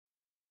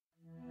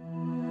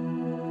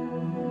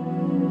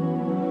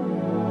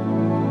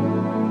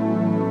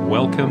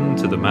Welcome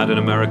to the Mad in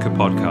America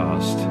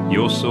podcast,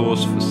 your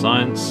source for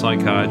science,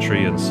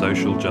 psychiatry, and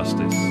social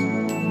justice.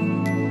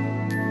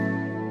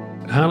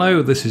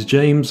 Hello, this is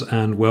James,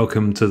 and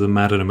welcome to the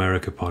Mad in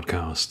America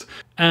podcast.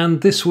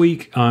 And this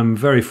week, I'm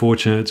very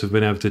fortunate to have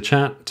been able to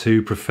chat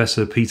to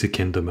Professor Peter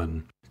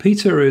Kinderman.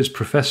 Peter is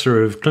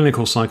Professor of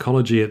Clinical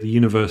Psychology at the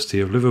University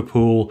of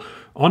Liverpool,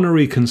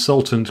 honorary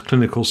Consultant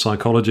Clinical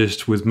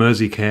Psychologist with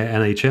Mersey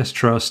NHS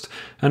Trust,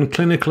 and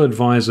Clinical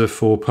Advisor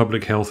for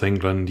Public Health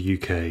England,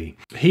 UK.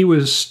 He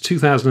was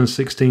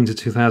 2016 to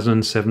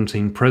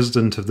 2017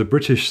 President of the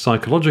British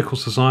Psychological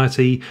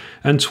Society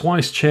and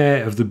twice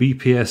Chair of the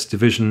BPS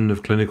Division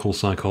of Clinical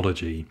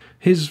Psychology.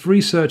 His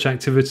research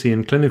activity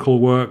and clinical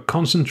work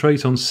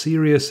concentrate on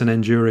serious and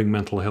enduring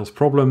mental health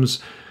problems,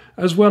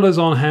 as well as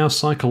on how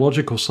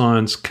psychological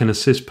science can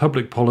assist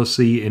public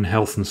policy in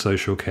health and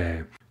social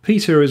care.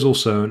 Peter is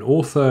also an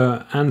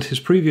author, and his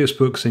previous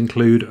books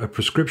include A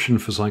Prescription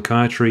for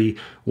Psychiatry,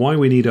 Why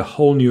We Need a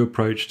Whole New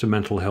Approach to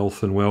Mental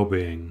Health and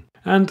Wellbeing.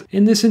 And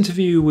in this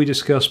interview, we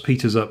discuss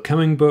Peter's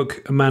upcoming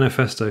book, A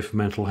Manifesto for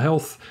Mental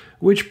Health,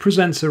 which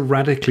presents a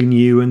radically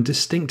new and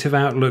distinctive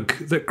outlook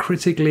that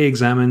critically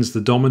examines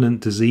the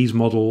dominant disease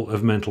model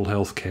of mental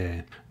health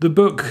care. The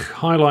book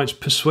highlights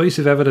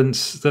persuasive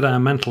evidence that our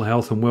mental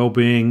health and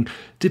well-being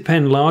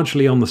depend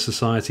largely on the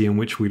society in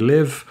which we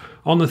live,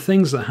 on the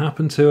things that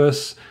happen to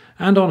us,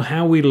 and on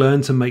how we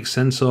learn to make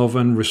sense of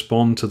and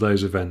respond to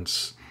those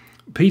events.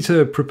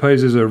 Peter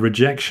proposes a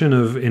rejection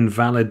of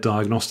invalid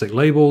diagnostic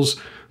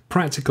labels,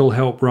 practical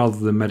help rather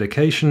than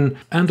medication,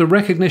 and a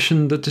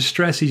recognition that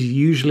distress is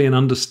usually an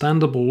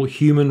understandable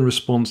human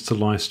response to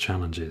life's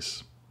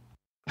challenges.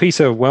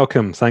 Peter,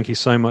 welcome. Thank you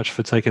so much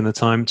for taking the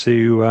time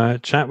to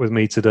chat with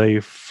me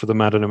today for the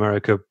Mad in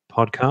America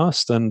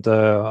podcast. And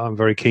I'm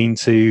very keen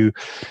to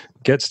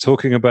get to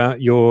talking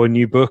about your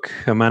new book,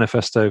 A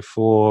Manifesto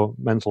for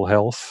Mental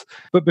Health.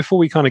 But before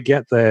we kind of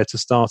get there, to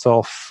start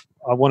off,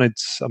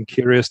 I'm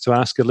curious to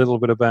ask a little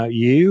bit about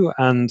you.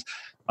 And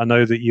I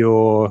know that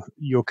your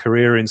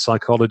career in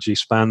psychology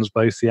spans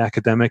both the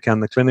academic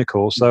and the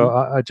clinical. So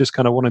I just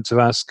kind of wanted to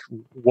ask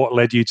what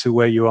led you to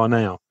where you are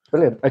now.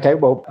 Brilliant. Okay,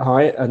 well,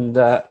 hi, and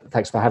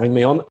thanks for having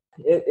me on.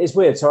 It's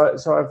weird. So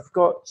I've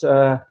got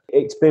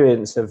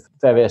experience of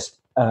various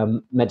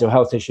mental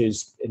health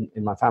issues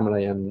in my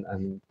family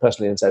and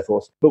personally and so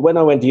forth. But when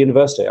I went to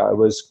university, I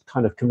was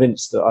kind of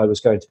convinced that I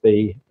was going to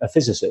be a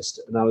physicist.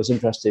 And I was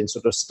interested in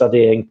sort of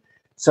studying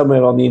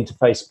somewhere on the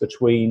interface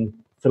between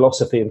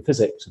philosophy and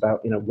physics about,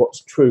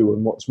 what's true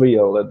and what's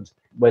real, and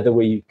whether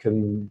we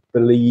can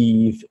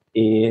believe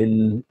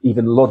in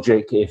even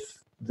logic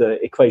if the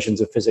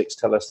equations of physics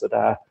tell us that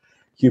our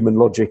human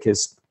logic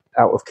is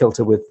out of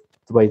kilter with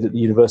the way that the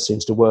universe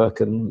seems to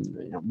work, and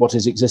what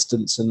is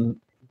existence, and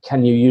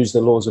can you use the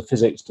laws of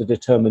physics to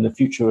determine the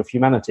future of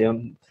humanity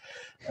and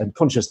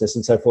consciousness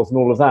and so forth and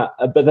all of that.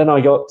 But then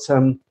I got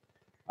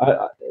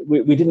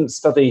we didn't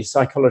study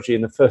psychology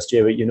in the first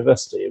year at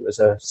university. It was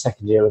a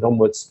second year and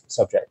onwards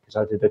subject because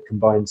I did a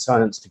combined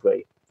science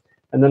degree.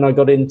 And then I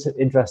got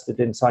interested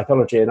in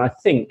psychology. And I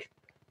think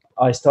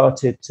I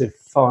started to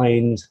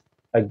find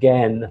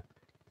again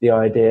the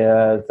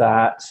idea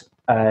that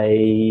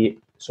a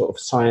sort of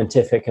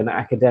scientific and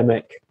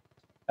academic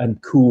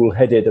and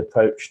cool-headed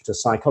approach to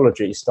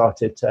psychology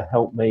started to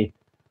help me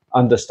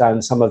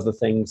understand some of the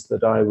things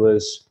that I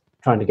was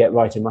trying to get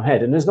right in my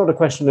head. And there's not a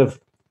question of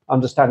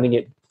understanding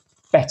it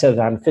better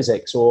than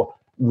physics or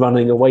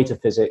running away to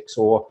physics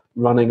or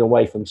running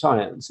away from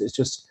science. It's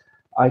just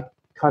I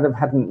kind of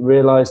hadn't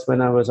realized when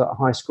I was at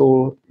high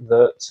school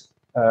that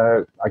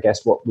I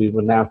guess what we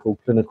would now call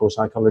clinical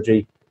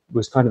psychology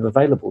was kind of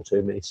available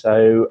to me.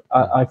 So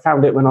I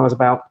found it when I was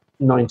about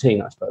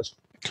 19, I suppose.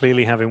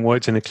 Clearly, having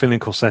worked in a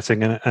clinical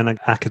setting and an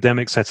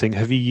academic setting,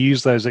 have you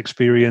used those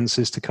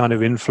experiences to kind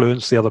of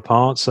influence the other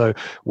parts? So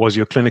was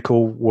your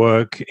clinical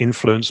work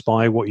influenced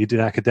by what you did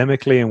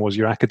academically, and was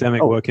your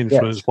academic work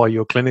influenced by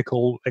your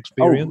clinical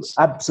experience?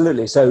 Oh,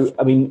 absolutely. So,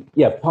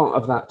 part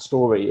of that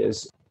story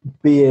is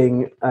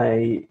being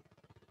a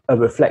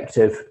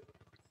reflective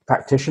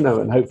practitioner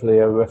and hopefully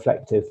a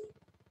reflective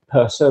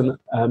person,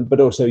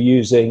 but also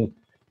using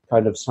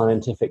kind of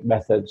scientific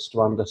methods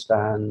to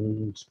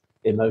understand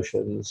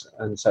emotions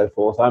and so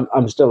forth.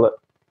 I'm still at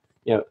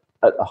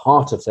the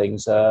heart of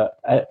things,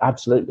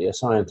 absolutely a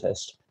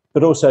scientist,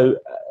 but also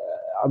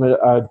I'm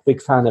a big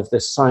fan of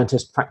this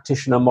scientist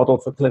practitioner model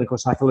for clinical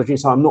psychology.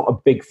 So I'm not a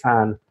big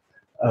fan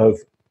of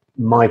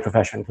my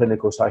profession,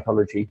 clinical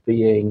psychology,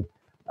 being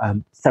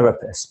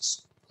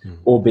therapists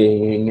or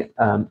being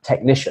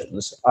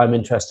technicians. I'm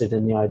interested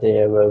in the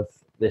idea of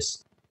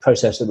this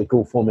process that we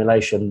call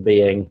formulation,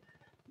 being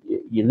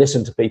you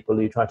listen to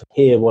people, you try to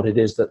hear what it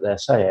is that they're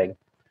saying,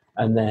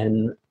 and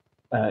then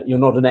you're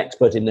not an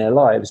expert in their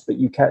lives, but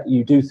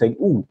you do think,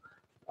 ooh,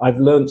 I've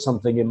learned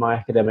something in my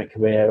academic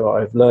career, or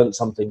I've learned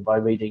something by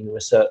reading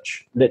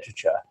research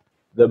literature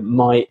that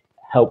might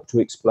help to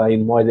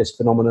explain why this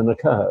phenomenon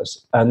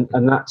occurs. And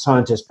that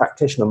scientist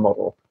practitioner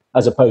model,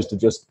 as opposed to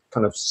just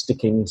kind of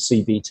sticking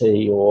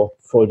CBT or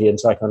Freudian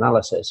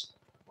psychoanalysis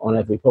on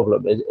every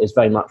problem is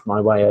very much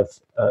my way of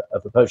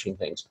approaching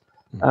things,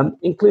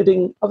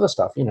 including other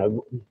stuff.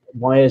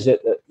 Why is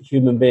it that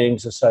human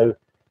beings are so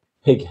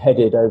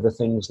pig-headed over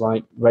things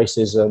like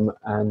racism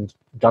and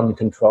gun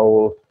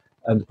control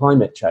and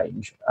climate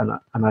change?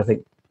 And I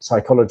think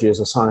psychology as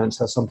a science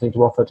has something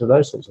to offer to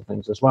those sorts of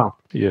things as well.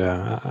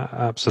 Yeah,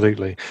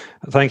 absolutely.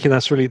 Thank you.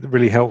 That's really,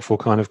 really helpful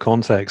kind of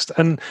context.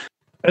 And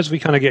as we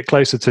kind of get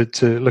closer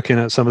to looking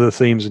at some of the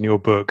themes in your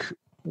book,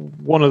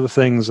 one of the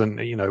things, and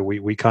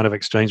we kind of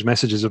exchange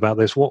messages about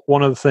this.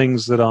 One of the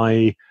things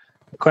the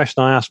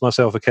question I ask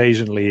myself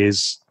occasionally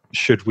is,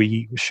 should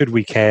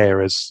we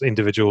care as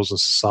individuals and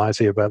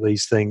society about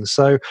these things?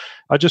 So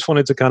I just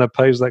wanted to kind of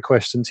pose that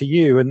question to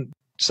you. And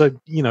so,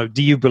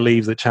 do you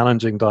believe that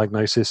challenging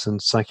diagnosis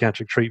and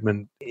psychiatric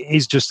treatment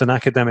is just an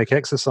academic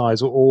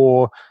exercise,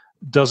 or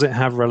does it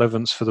have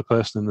relevance for the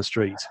person in the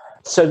street?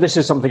 So this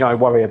is something I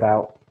worry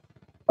about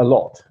a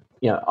lot.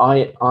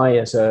 I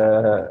as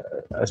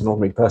an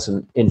ordinary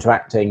person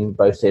interacting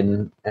both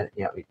in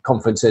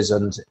conferences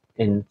and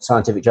in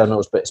scientific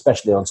journals, but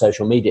especially on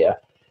social media,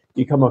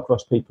 you come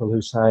across people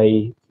who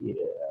say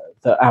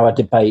that our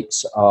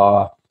debates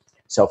are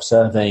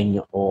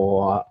self-serving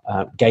or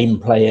game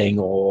playing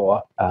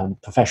or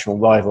professional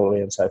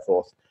rivalry and so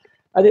forth,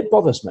 and it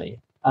bothers me.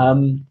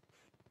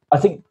 I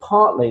think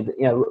partly,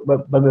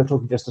 when we were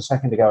talking just a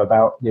second ago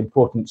about the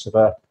importance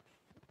of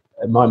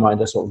in my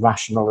mind, a sort of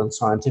rational and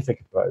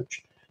scientific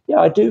approach. Yeah,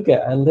 I do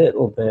get a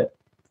little bit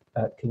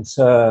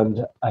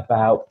concerned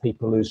about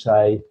people who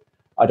say,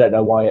 I don't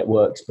know why it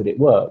works, but it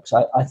works.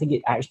 I think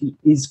it actually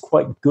is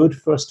quite good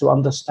for us to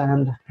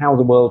understand how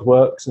the world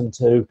works and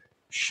to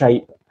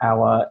shape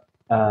our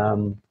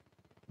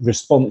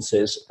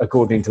responses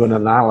according to an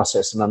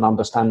analysis and an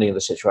understanding of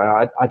the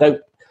situation. I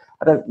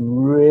don't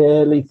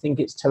really think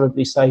it's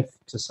terribly safe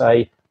to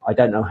say, I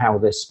don't know how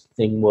this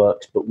thing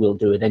works, but we'll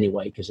do it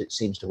anyway because it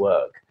seems to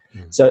work.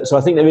 So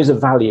I think there is a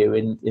value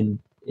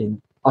in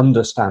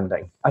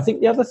understanding. I think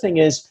the other thing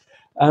is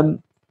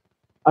I'm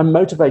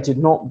motivated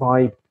not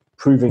by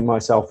proving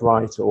myself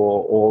right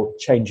or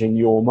changing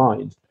your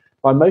mind,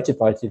 but I'm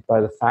motivated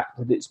by the fact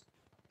that it's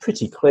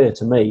pretty clear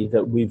to me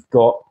that we've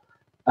got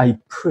a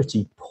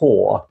pretty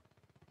poor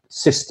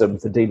system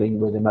for dealing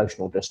with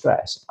emotional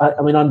distress.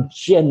 I mean, I'm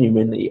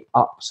genuinely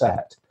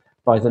upset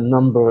by the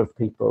number of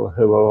people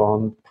who are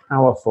on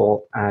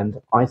powerful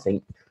and, I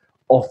think,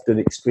 often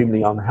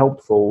extremely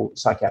unhelpful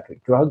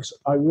psychiatric drugs.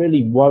 I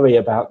really worry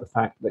about the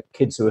fact that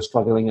kids who are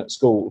struggling at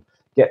school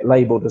get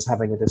labelled as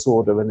having a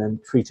disorder and then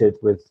treated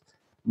with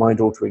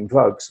mind-altering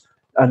drugs.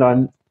 And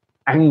I'm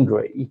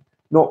angry,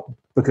 not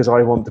because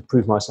I want to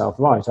prove myself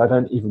right. I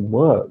don't even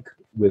work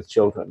with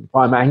children, but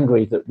I'm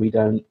angry that we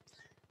don't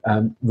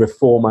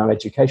reform our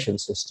education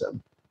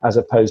system as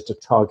opposed to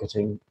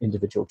targeting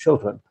individual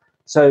children.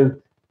 So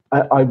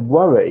I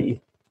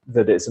worry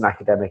that it's an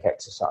academic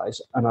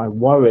exercise, and I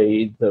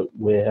worry that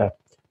we're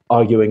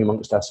arguing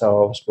amongst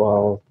ourselves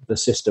while the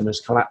system is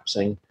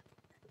collapsing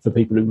for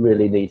people who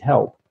really need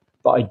help.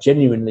 But I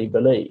genuinely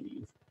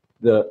believe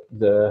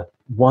that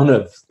one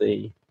of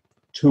the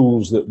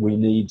tools that we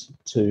need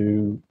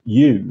to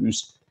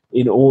use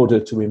in order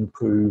to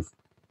improve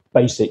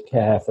basic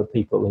care for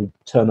people who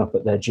turn up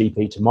at their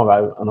GP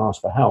tomorrow and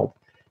ask for help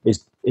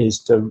is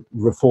to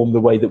reform the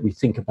way that we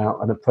think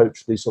about and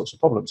approach these sorts of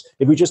problems.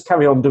 If we just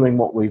carry on doing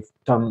what we've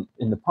done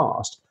in the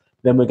past,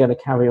 then we're going to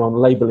carry on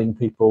labelling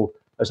people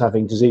as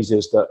having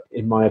diseases that,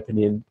 in my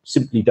opinion,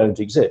 simply don't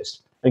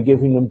exist, and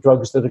giving them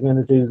drugs that are going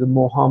to do them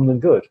more harm than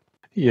good.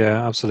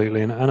 Yeah,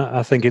 absolutely. And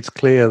I think it's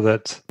clear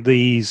that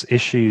these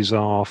issues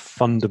are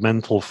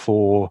fundamental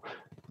for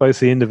both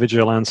the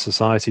individual and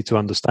society to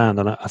understand.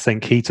 And I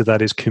think key to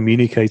that is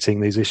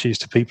communicating these issues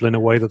to people in a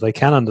way that they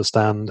can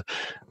understand,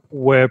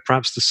 where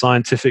perhaps the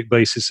scientific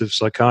basis of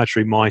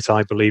psychiatry might,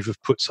 I believe,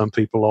 have put some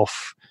people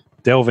off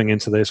delving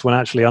into this, when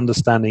actually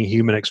understanding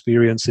human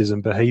experiences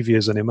and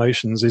behaviors and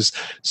emotions is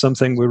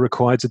something we're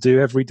required to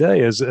do every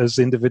day as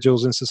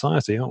individuals in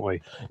society, aren't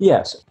we?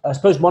 Yes. I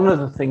suppose one of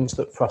the things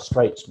that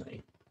frustrates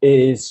me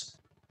is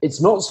it's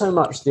not so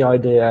much the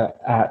idea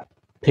at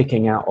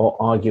picking out or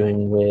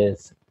arguing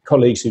with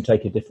colleagues who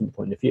take a different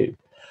point of view.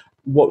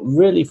 What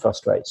really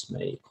frustrates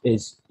me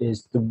is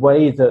the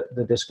way that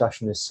the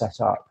discussion is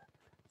set up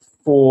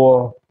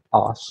for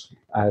us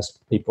as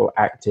people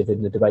active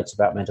in the debates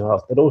about mental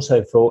health, but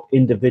also for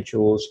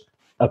individuals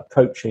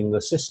approaching the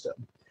system,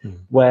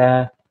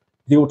 where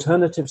the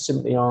alternatives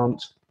simply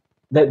aren't,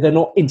 they're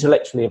not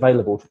intellectually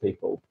available to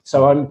people.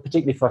 So I'm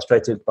particularly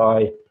frustrated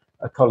by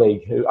a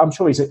colleague who, I'm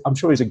sure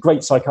he's a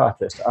great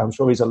psychiatrist, I'm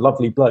sure he's a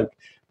lovely bloke,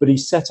 but he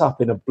set up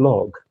in a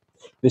blog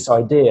this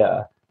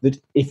idea that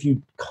if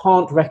you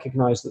can't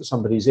recognize that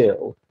somebody's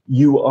ill,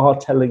 you are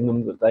telling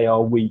them that they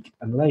are weak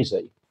and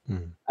lazy.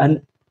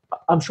 And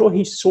I'm sure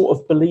he sort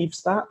of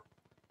believes that,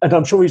 and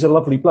I'm sure he's a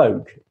lovely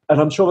bloke,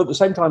 and I'm sure at the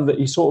same time that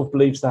he sort of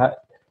believes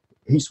that,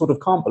 he sort of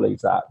can't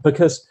believe that,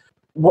 because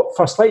what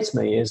frustrates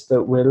me is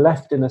that we're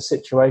left in a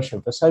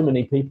situation for so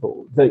many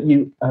people that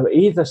you are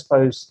either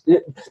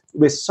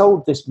we're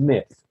sold this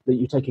myth that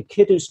you take a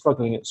kid who's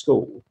struggling at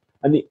school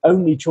And the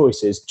only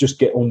choice is just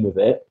get on with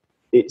it.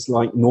 It's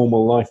like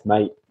normal life,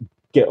 mate.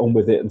 Get on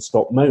with it and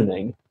stop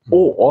moaning.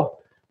 Or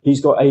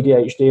he's got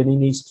ADHD and he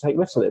needs to take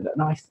Ritalin.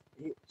 And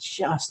it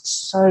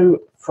just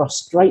so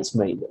frustrates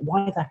me.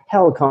 Why the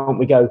hell can't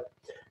we go,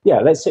 yeah,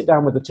 let's sit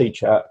down with the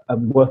teacher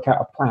and work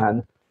out a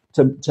plan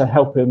to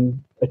help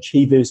him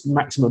achieve his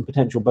maximum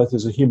potential, both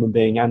as a human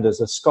being and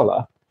as a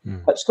scholar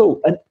at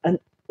school. And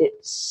it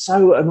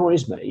so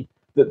annoys me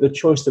that the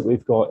choice that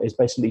we've got is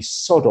basically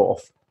sod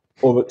off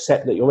or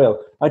accept that you're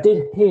ill. I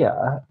did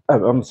hear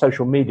on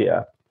social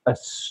media a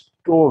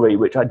story,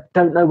 which I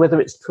don't know whether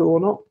it's true or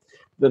not,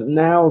 that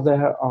now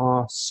there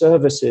are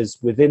services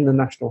within the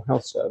National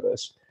Health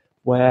Service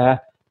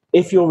where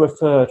if you're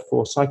referred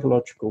for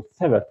psychological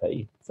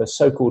therapy for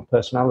so-called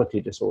personality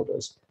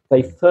disorders,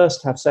 they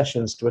first have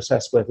sessions to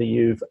assess whether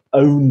you've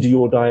owned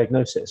your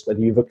diagnosis,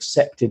 whether you've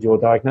accepted your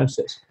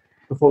diagnosis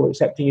before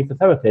accepting you for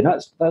therapy. And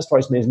that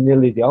strikes me as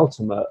nearly the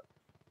ultimate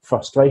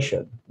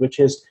frustration, which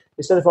is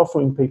instead of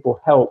offering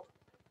people help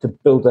to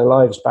build their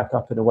lives back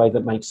up in a way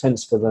that makes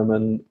sense for them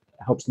and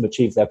helps them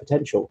achieve their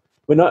potential,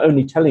 we're not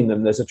only telling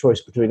them there's a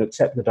choice between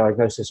accept the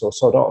diagnosis or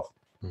sod off,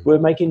 we're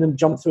making them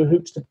jump through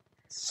hoops to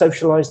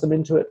socialize them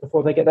into it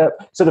before they get there.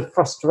 So the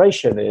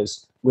frustration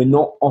is we're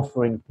not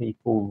offering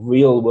people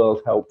real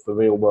world help for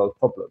real world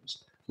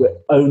problems. We're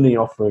only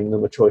offering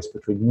them a choice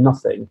between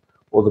nothing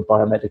or the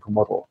biomedical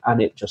model,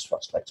 and it just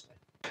frustrates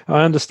me.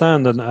 I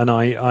understand, and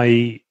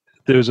I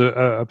there was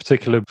a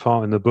particular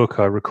part in the book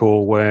I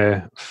recall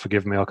where,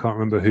 forgive me, I can't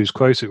remember whose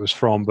quote it was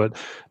from, but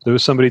there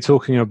was somebody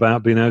talking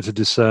about being able to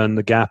discern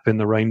the gap in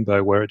the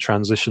rainbow where it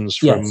transitions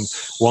from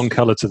one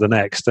color to the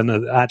next, and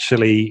that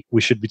actually we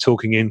should be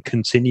talking in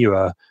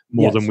continua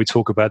more than we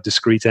talk about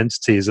discrete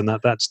entities, and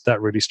that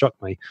really struck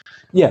me.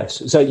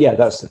 Yes, so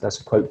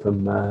that's a quote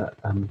from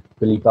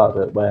Billy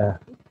Budd where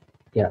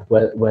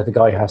the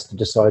guy has to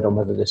decide on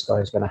whether this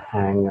guy is going to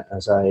hang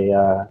as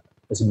a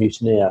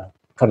mutineer,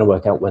 trying to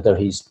work out whether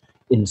he's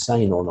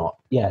insane or not.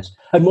 Yes.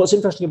 And what's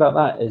interesting about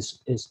that is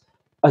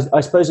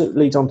I suppose it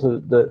leads on to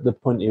the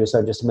point that you were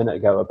saying just a minute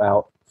ago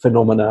about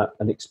phenomena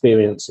and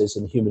experiences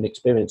and human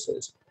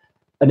experiences.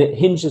 And it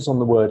hinges on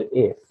the word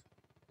if.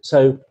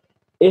 So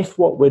if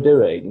what we're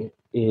doing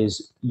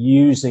is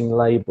using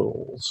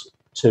labels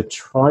to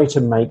try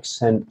to make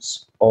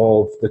sense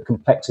of the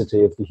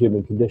complexity of the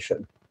human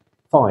condition,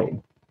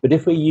 fine. But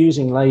if we're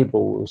using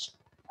labels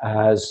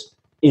as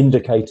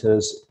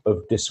indicators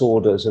of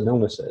disorders and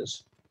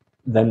illnesses,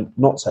 then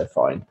not so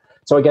fine.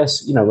 So I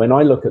guess, when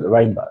I look at the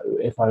rainbow,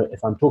 if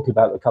I'm talking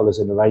about the colours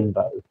in the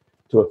rainbow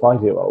to a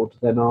 5-year-old,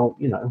 then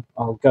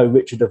I'll go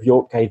Richard of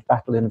York gave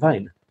battle in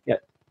vain. Yeah,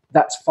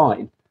 that's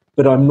fine.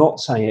 But I'm not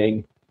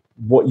saying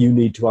what you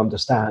need to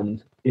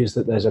understand is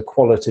that there's a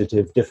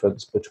qualitative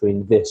difference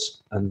between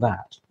this and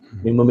that.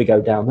 I mean, when we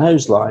go down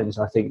those lines,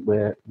 I think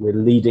we're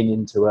leading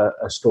into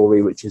a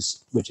story which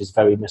is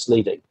very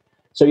misleading.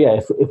 So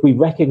if we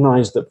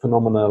recognise that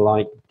phenomena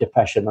like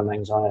depression and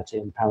anxiety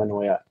and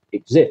paranoia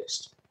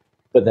exist,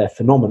 but they're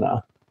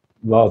phenomena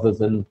rather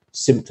than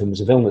symptoms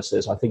of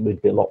illnesses, I think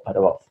we'd be a lot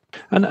better off.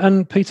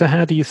 And Peter,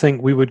 how do you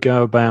think we would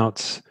go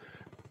about,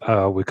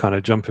 we're kind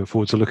of jumping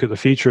forward to look at the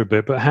future a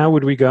bit, but how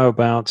would we go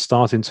about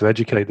starting to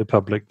educate the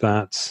public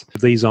that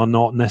these are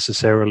not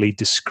necessarily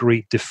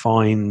discrete,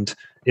 defined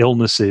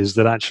illnesses,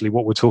 that actually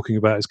what we're talking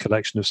about is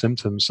collection of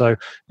symptoms? So,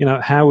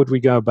 how would we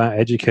go about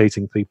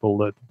educating people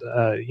that,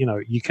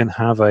 you can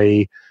have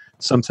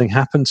something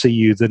happen to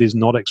you that is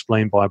not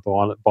explained by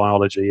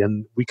biology,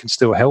 and we can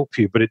still help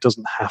you, but it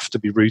doesn't have to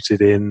be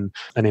rooted in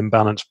an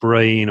imbalanced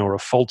brain or a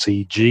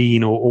faulty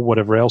gene or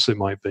whatever else it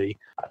might be?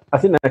 I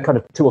think there are kind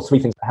of 2 or 3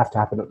 things that have to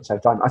happen at the same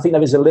time. I think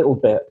there is a little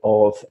bit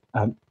of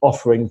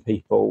offering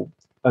people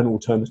an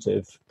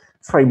alternative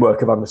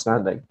framework of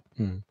understanding.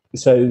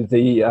 So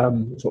the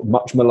sort of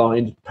much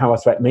maligned power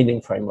threat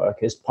meaning framework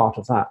is part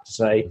of that, to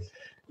say,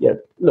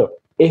 look,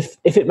 if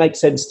it makes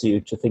sense to you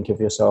to think of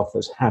yourself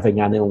as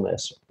having an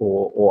illness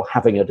or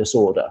having a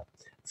disorder,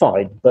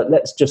 fine, but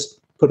let's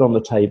just put on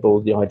the table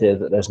the idea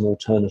that there's an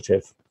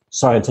alternative,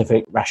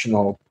 scientific,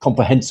 rational,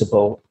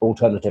 comprehensible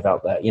alternative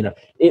out there.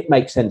 It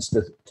makes sense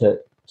to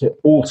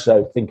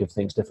also think of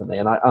things differently.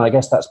 And I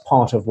guess that's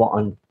part of what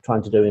I'm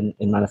trying to do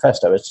in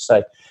Manifesto, is to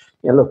say,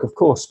 look, of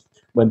course,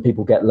 when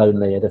people get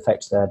lonely, it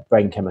affects their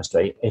brain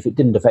chemistry. If it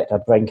didn't affect our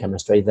brain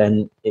chemistry,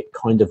 then it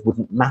kind of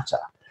wouldn't matter.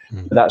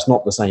 But that's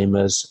not the same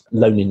as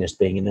loneliness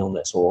being an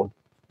illness, or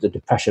the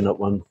depression that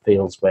one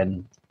feels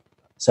when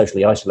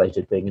socially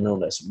isolated being an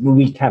illness.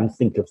 We can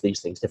think of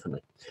these things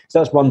differently. So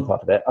that's one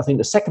part of it. I think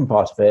the second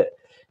part of it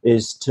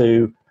is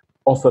to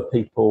offer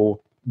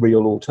people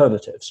real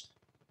alternatives,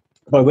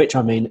 by which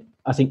I mean,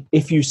 I think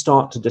if you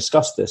start to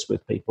discuss this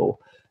with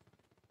people,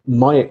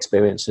 my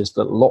experience is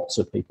that lots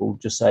of people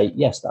just say,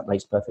 yes, that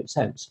makes perfect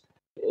sense.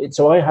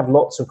 So I have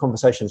lots of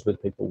conversations with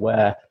people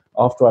where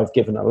after I've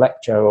given a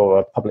lecture or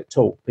a public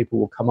talk, people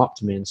will come up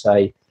to me and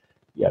say,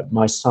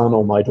 my son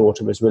or my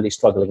daughter is really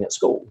struggling at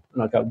school.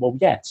 And I go, well,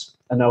 yes.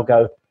 And they'll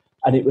go,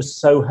 And it was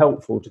so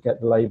helpful to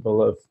get the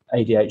label of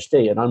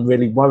ADHD. And I'm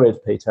really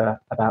worried, Peter,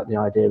 about the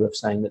idea of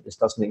saying that this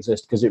doesn't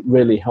exist, because it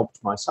really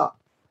helped my son.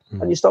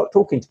 And you start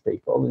talking to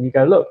people and you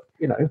go, look,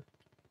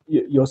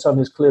 your son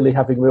is clearly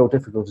having real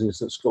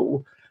difficulties at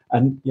school.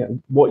 And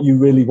what you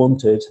really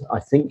wanted, I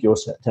think you're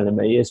telling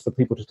me, is for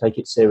people to take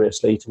it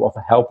seriously, to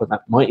offer help. And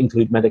that might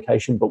include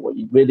medication. But what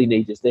you really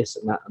need is this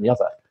and that and the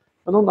other.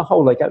 And on the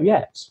whole, they go,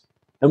 yes.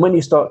 And when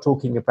you start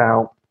talking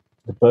about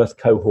the birth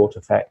cohort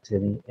effect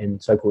in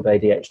so-called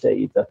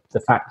ADHD, the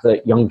fact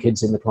that young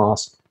kids in the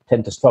class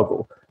tend to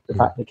struggle, the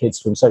fact that kids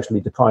from socially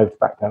deprived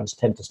backgrounds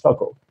tend to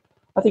struggle,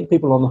 I think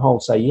people on the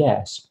whole say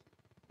yes,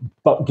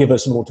 but give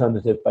us an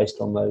alternative based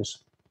on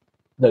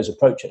those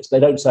approaches. They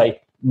don't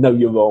say, no,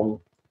 you're wrong,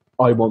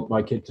 I want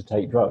my kid to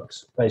take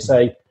drugs. They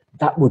say,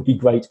 that would be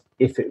great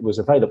if it was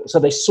available. So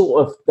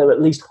they're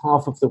at least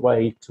half of the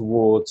way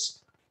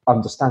towards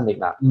understanding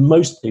that.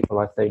 Most people,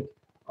 I think,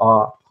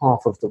 are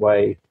half of the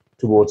way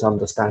towards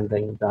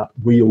understanding that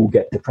we all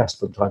get depressed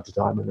from time to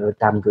time, and there are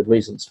damn good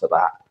reasons for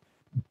that.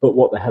 But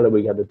what the hell are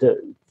we going to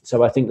do?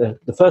 So I think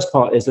the first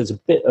part is there's a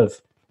bit of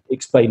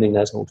explaining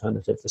there's an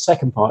alternative. The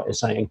second part is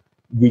saying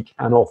we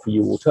can offer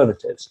you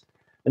alternatives.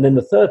 And then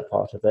the third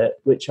part of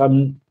it, which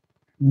I'm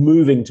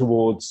moving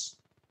towards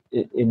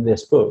in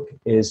this book,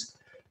 is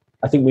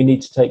I think we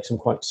need to take some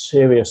quite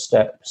serious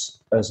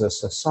steps as a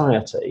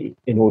society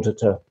in order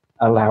to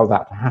allow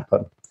that to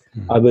happen.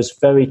 I was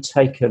very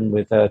taken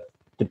with a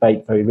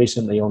debate very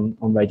recently on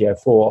Radio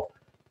 4,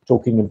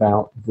 talking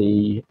about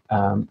the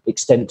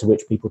extent to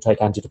which people take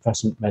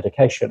antidepressant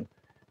medication,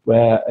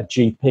 where a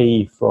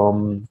GP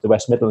from the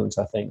West Midlands,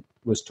 I think,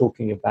 was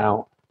talking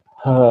about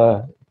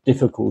her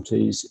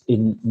difficulties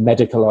in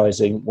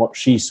medicalising what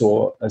she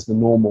saw as the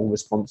normal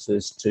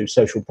responses to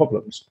social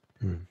problems.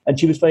 And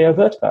she was very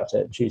overt about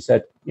it. She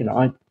said,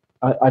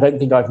 I don't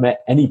think I've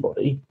met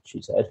anybody, she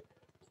said,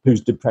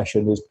 whose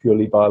depression is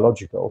purely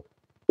biological.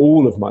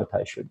 All of my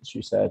patients,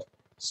 she said,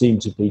 seem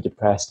to be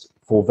depressed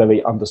for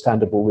very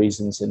understandable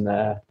reasons in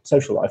their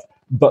social life,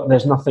 but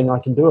there's nothing I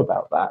can do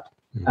about that.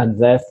 And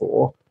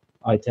therefore,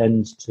 I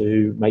tend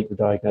to make the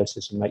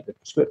diagnosis and make the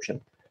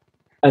prescription.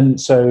 And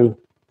so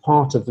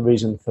part of the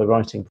reason for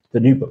writing the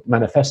new book,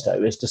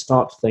 Manifesto, is to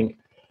start to think,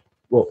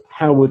 well,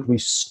 how would we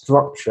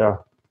structure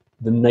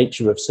the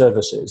nature of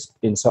services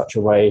in such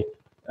a way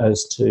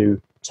as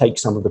to take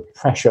some of the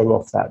pressure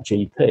off that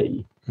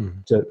GP,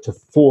 to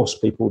force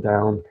people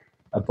down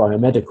a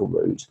biomedical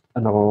route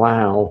and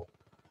allow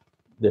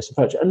this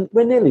approach. And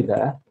we're nearly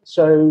there.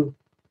 So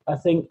I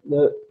think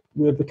that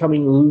we're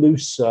becoming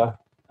looser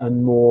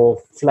and more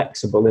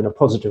flexible in a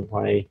positive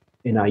way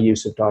in our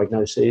use of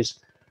diagnoses.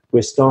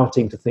 We're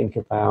starting to think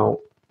about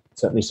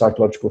certainly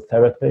psychological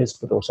therapies,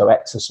 but also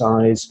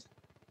exercise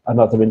and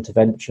other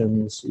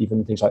interventions,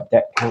 even things like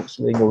debt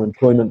counselling or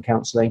employment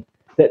counselling.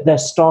 They're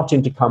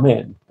starting to come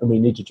in, and we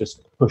need to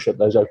just push at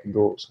those open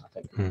doors, I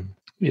think.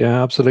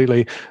 Yeah,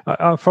 absolutely.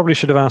 I probably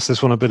should have asked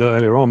this one a bit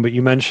earlier on, but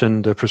you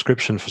mentioned a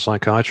prescription for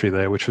psychiatry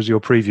there, which was your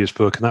previous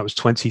book, and that was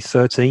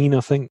 2013,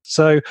 I think.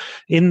 So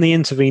in the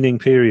intervening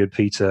period,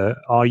 Peter,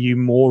 are you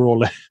more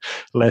or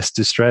less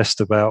distressed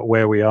about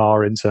where we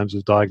are in terms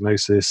of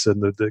diagnosis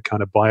and the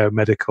kind of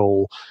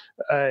biomedical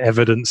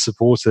evidence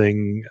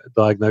supporting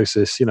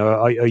diagnosis?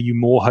 Are you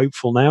more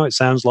hopeful now? It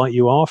sounds like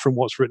you are from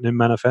what's written in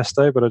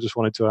Manifesto, but I just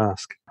wanted to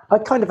ask. I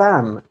kind of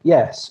am,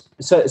 yes.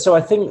 So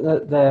I think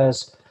that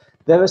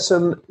there are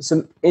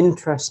some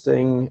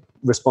interesting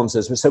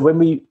responses. So when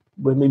we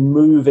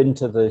move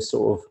into the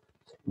sort of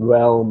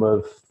realm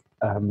of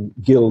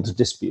guild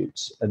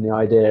disputes and the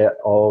idea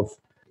of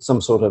some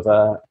sort of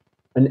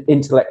an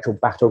intellectual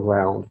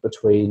battleground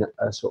between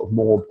a sort of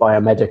more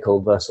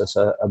biomedical versus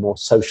a more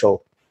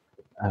social,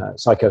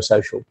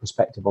 psychosocial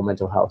perspective on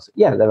mental health,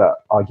 there are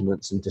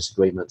arguments and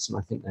disagreements, and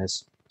I think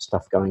there's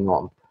stuff going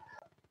on.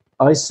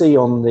 I see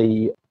on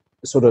the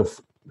sort of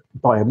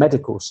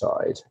biomedical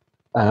side,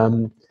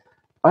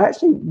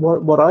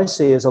 what I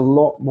see is a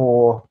lot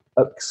more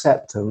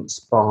acceptance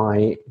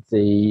by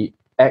the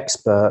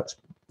expert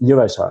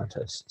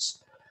neuroscientists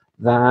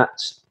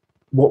that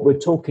what we're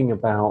talking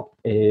about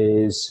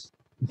is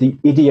the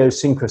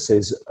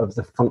idiosyncrasies of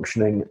the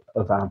functioning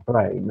of our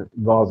brain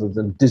rather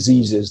than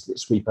diseases that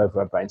sweep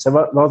over our brain. So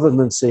rather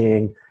than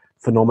seeing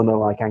phenomena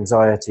like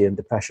anxiety and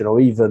depression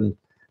or even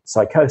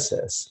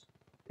psychosis,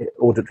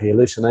 auditory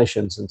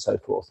hallucinations and so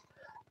forth,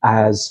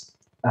 as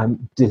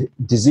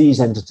disease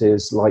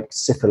entities like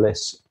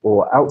syphilis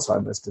or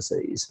Alzheimer's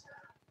disease,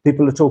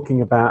 people are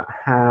talking about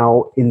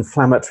how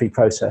inflammatory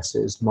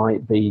processes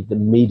might be the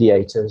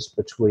mediators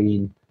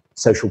between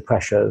social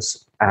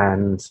pressures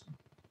and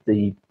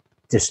the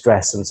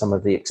distress and some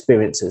of the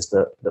experiences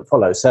that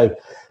follow. So,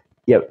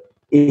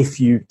 if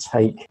you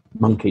take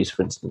monkeys,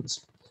 for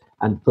instance,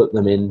 and put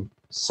them in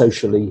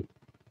socially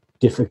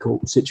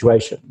difficult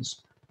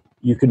situations,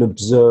 you can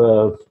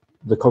observe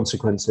the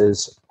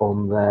consequences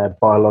on their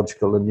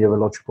biological and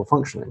neurological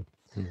functioning.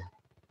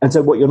 And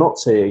so what you're not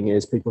seeing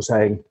is people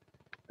saying,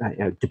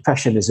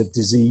 depression is a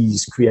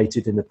disease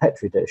created in a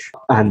petri dish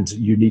and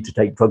you need to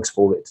take drugs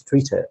for it to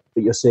treat it.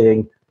 But you're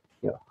seeing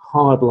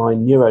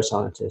hardline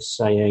neuroscientists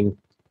saying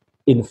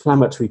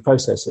inflammatory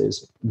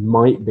processes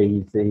might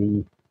be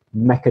the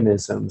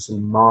mechanisms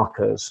and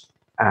markers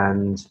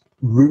and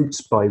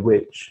routes by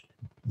which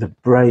the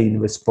brain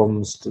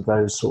responds to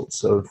those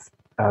sorts of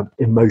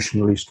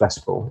emotionally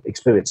stressful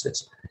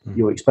experiences.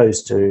 You're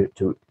exposed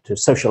to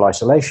social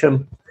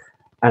isolation,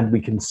 and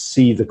we can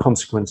see the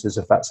consequences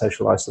of that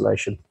social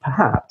isolation,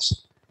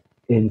 perhaps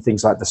in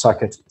things like the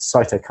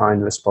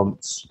cytokine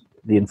response,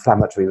 the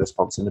inflammatory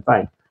response in the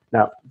brain.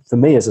 Now, for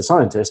me as a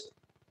scientist,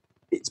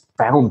 it's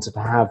bound to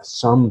have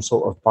some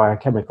sort of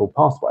biochemical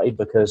pathway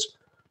because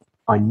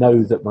I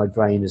know that my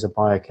brain is a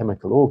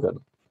biochemical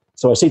organ.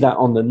 So I see that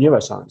on the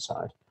neuroscience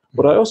side.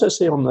 What I also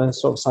see on the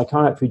sort of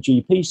psychiatry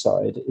GP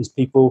side is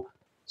people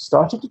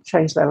started to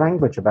change their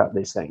language about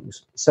these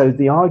things. So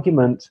the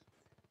argument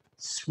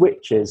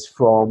switches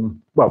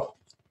from, well,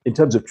 in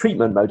terms of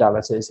treatment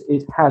modalities,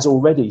 it has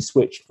already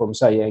switched from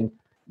saying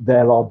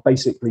there are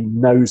basically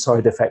no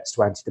side effects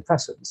to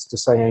antidepressants to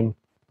saying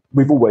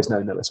we've always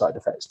known there are side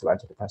effects to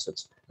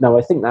antidepressants. Now,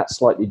 I think that's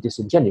slightly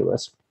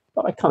disingenuous,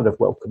 but I kind of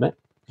welcome it.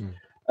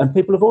 And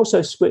people have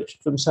also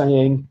switched from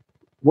saying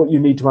what you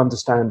need to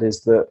understand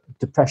is that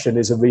depression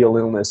is a real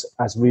illness,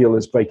 as real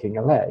as breaking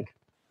a leg,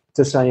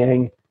 to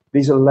saying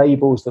these are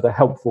labels that are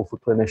helpful for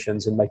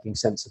clinicians in making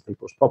sense of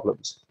people's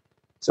problems.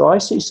 So I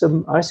see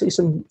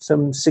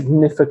some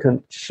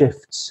significant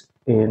shifts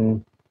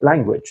in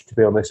language, to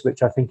be honest,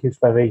 which I think is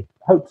very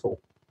hopeful.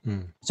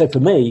 So for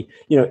me,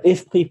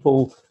 if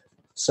people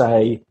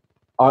say,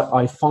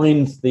 I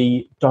find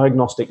the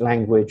diagnostic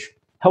language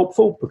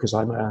helpful because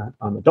I'm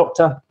a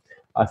doctor,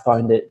 I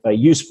find it very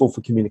useful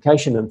for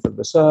communication and for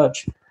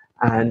research,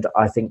 and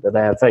I think that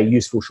they are very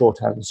useful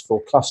shorthands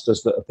for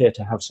clusters that appear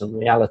to have some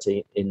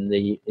reality in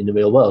the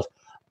real world.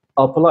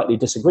 I'll politely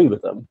disagree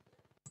with them,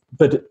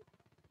 but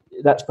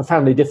that's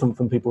profoundly different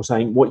from people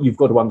saying what you've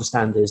got to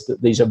understand is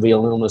that these are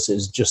real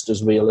illnesses just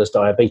as real as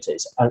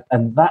diabetes,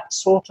 and that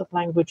sort of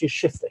language is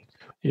shifting.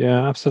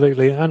 Yeah,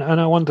 absolutely. And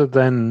I wonder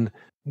then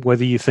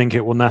whether you think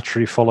it will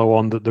naturally follow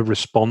on that the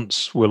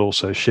response will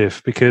also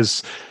shift,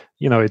 because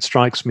it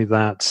strikes me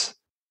that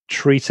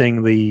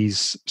treating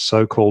these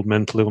so-called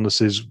mental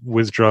illnesses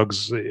with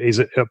drugs is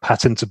a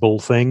patentable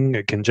thing.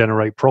 It can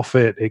generate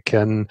profit. It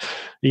can,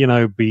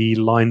 be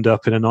lined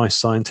up in a nice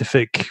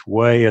scientific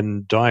way,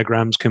 and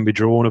diagrams can be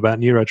drawn about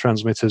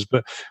neurotransmitters.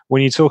 But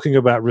when you're talking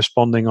about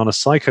responding on a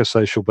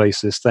psychosocial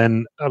basis,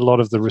 then a lot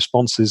of the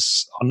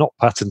responses are not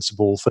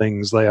patentable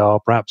things. They are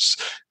perhaps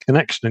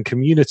connection and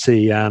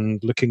community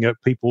and looking at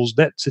people's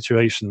debt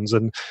situations.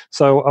 And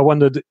so I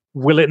wondered,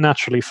 will it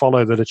naturally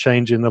follow that a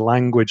change in the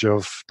language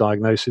of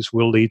diagnosis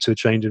will lead to a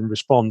change in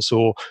response,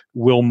 or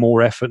will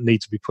more effort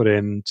need to be put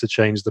in to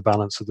change the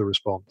balance of the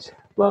response?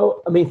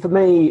 Well, for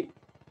me,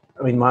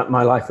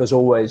 my life has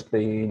always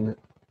been,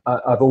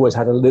 I've always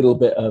had a little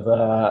bit of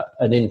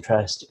an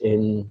interest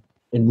in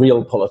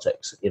real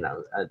politics,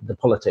 the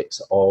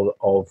politics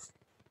of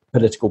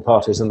political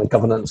parties and the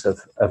governance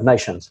of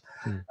nations.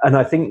 And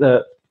I think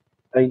that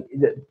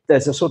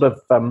there's a sort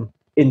of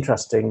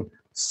interesting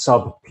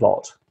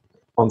subplot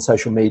on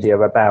social media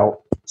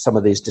about some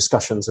of these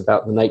discussions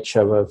about the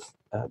nature of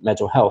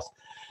mental health,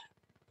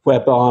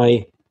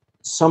 whereby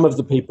some of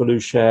the people who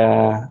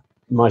share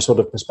my sort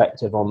of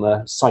perspective on the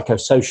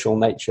psychosocial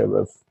nature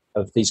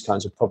of these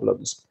kinds of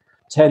problems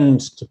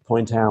tend to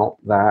point out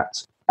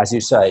that, as you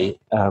say,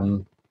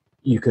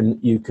 you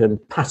can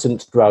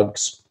patent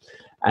drugs,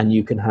 and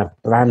you can have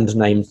brand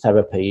name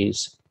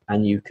therapies,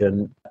 and you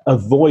can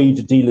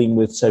avoid dealing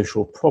with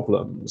social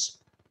problems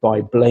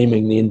by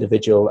blaming the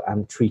individual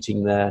and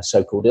treating their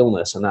so-called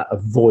illness, and that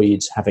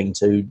avoids having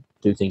to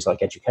do things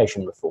like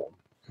education reform,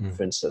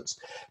 for instance.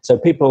 So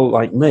people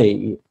like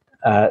me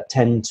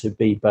tend to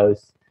be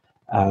both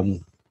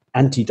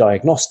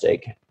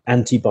anti-diagnostic,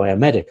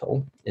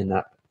 anti-biomedical in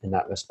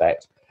that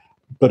respect,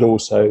 but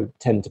also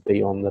tend to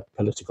be on the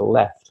political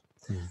left.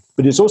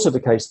 But it's also the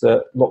case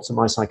that lots of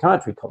my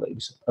psychiatry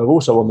colleagues are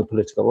also on the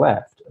political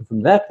left, and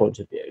from their point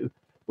of view,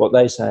 what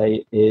they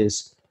say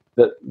is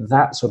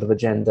that sort of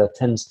agenda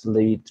tends to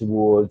lead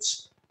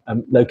towards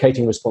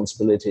locating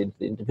responsibility in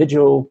the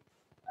individual,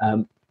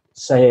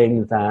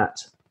 saying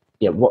that,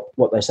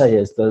 what they say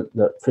is that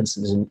for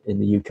instance, in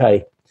the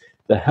UK,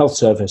 the health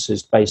service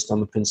is based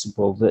on the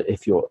principle that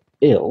if you're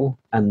ill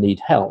and need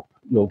help,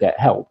 you'll get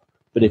help.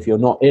 But if you're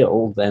not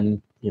ill,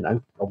 then,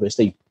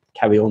 obviously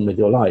carry on with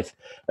your life.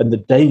 And the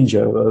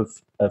danger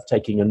of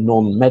taking a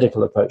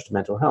non-medical approach to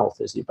mental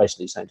health is you're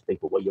basically saying to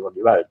people, well, you're on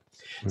your own.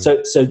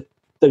 So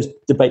those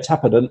debates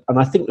happen. And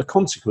I think the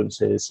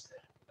consequence is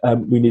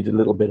we need a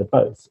little bit of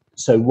both.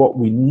 So what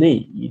we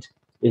need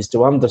is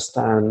to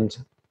understand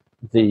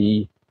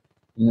the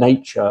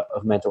nature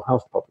of mental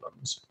health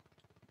problems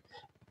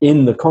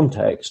in the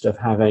context of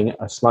having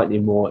a slightly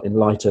more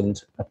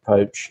enlightened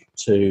approach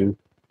to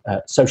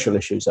social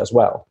issues as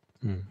well.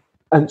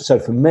 And so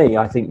for me,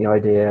 I think the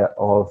idea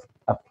of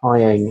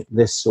applying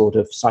this sort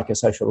of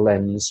psychosocial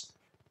lens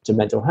to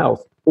mental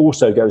health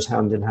also goes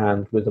hand in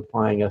hand with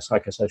applying a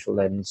psychosocial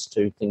lens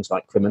to things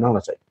like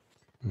criminality.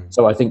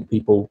 So I think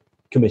people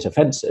commit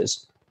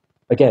offences,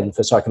 again,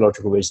 for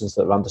psychological reasons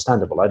that are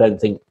understandable. I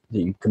don't think that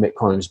you commit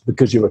crimes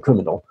because you're a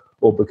criminal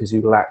or because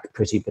you lack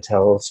Priti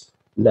Patel's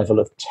level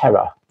of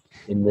terror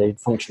in the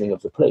functioning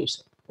of the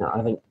police.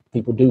 I think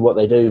people do what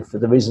they do for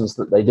the reasons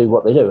that they do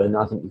what they do, and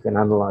I think you can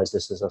analyse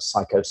this as a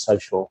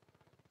psychosocial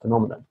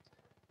phenomenon.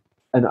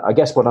 And I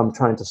guess what I'm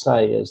trying to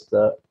say is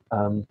that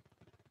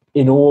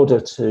in order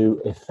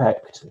to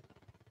effect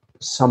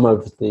some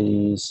of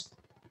these,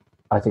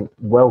 I think,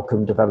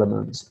 welcome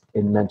developments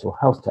in mental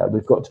health care,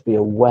 we've got to be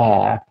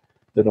aware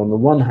that on the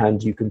one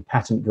hand, you can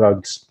patent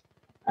drugs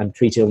and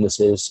treat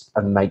illnesses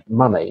and make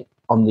money.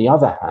 On the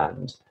other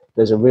hand,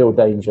 there's a real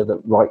danger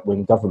that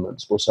right-wing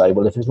governments will say,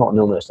 well, if it's not an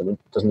illness, then it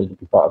doesn't need to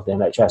be part of the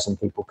NHS, and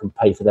people can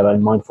pay for their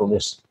own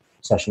mindfulness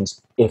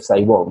sessions if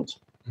they want.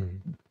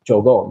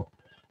 Jog on.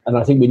 And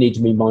I think we need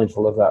to be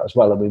mindful of that as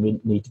well, and we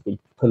need to be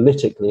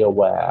politically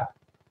aware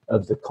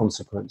of the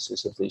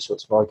consequences of these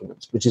sorts of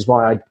arguments, which is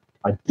why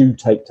I do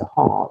take to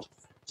heart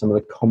some of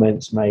the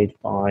comments made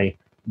by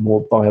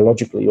more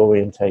biologically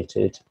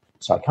orientated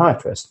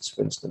psychiatrists,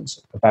 for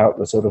instance, about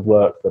the sort of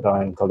work that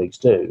I and colleagues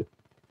do,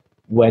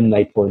 when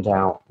they point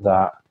out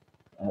that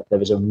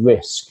there is a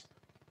risk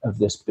of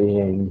this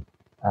being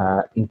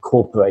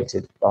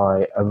incorporated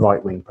by a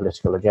right-wing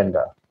political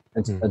agenda.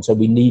 And so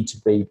we need to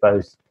be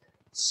both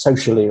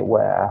socially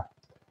aware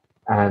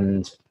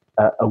and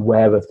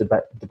aware of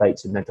the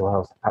debates in mental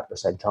health at the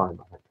same time,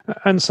 I think.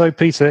 And so,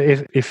 Peter,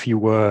 if you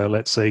were,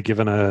 let's say,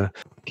 given a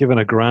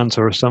grant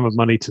or a sum of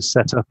money to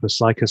set up a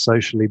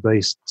psychosocially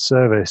based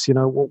service,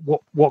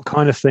 what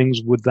kind of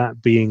things would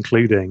that be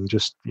including?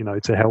 Just,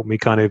 to help me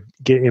kind of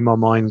get in my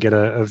mind, get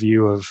a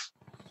view of,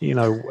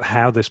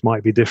 how this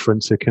might be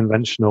different to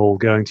conventional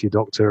going to your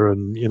doctor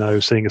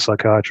and, seeing a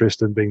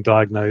psychiatrist and being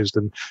diagnosed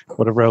and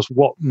whatever else.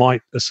 What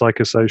might a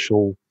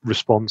psychosocial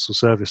response or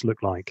service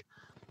look like?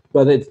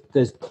 Well,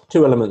 there's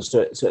two elements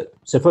to it.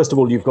 So first of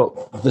all, you've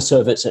got the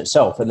service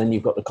itself, and then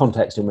you've got the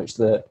context in which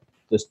the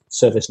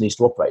service needs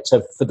to operate.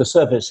 So for the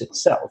service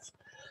itself,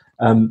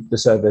 the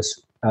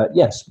service,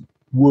 yes,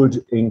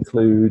 would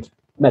include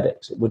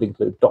medics. It would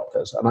include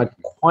doctors. And I'd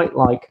quite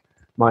like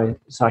my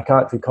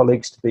psychiatry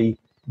colleagues to be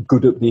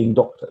good at being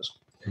doctors.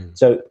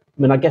 So,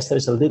 I guess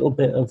there's a little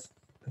bit of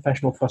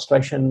professional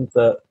frustration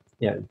that,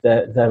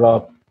 there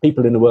are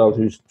people in the world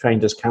who's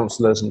trained as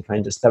counsellors and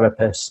trained as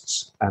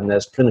therapists, and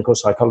there's clinical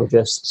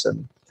psychologists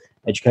and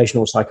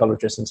educational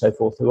psychologists and so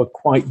forth who are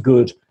quite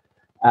good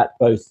at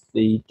both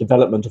the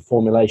development of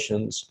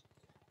formulations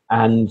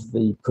and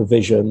the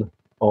provision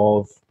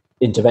of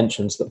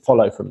interventions that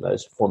follow from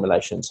those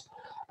formulations.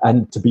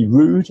 And to be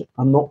rude,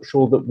 I'm not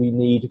sure that we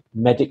need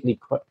medically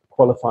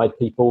qualified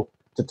people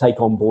to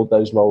take on board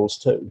those roles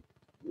too.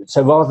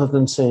 So rather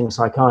than seeing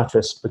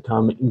psychiatrists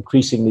become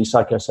increasingly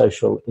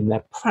psychosocial in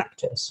their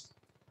practice,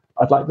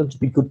 I'd like them to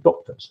be good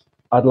doctors.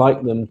 I'd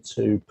like them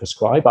to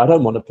prescribe. I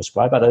don't want to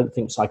prescribe. I don't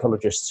think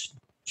psychologists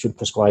should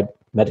prescribe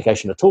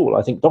medication at all.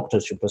 I think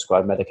doctors should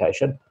prescribe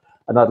medication,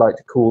 and I'd like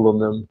to call on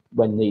them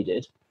when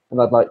needed.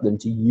 And I'd like them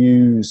to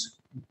use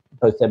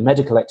both their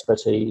medical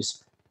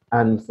expertise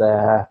and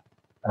their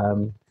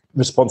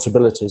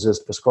responsibilities as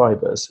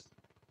prescribers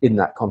in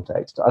that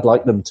context. I'd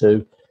like them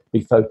to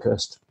be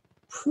focused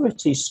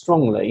pretty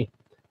strongly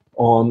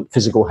on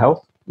physical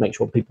health, make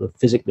sure people are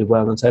physically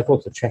well and so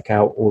forth, to check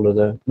out all of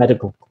the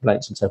medical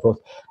complaints and so forth.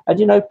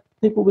 And,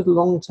 people with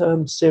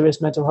long-term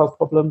serious mental health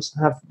problems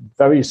have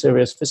very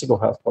serious physical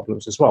health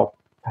problems as well,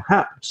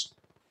 perhaps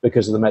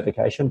because of the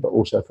medication, but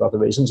also for other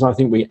reasons. And I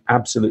think we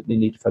absolutely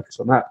need to focus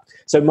on that.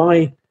 So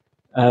my,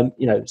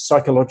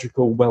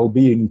 psychological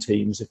well-being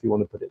teams, if you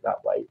want to put it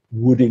that way,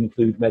 would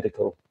include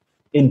medical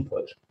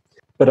input,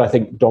 but I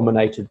think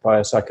dominated by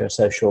a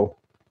psychosocial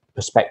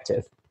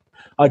perspective.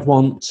 I'd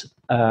want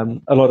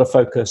a lot of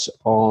focus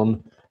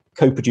on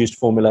co-produced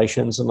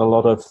formulations and a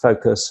lot of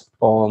focus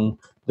on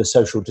the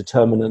social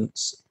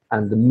determinants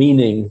and the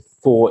meaning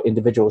for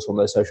individuals on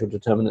those social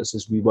determinants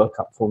as we work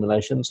up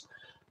formulations.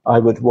 I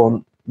would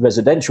want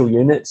residential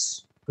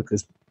units,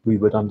 because we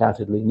would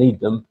undoubtedly need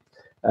them,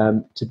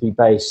 to be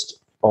based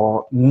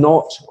on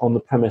not on the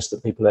premise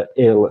that people are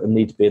ill and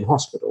need to be in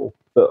hospital,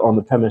 but on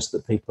the premise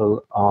that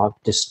people are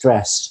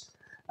distressed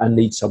and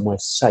need somewhere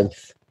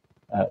safe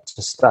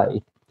to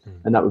stay.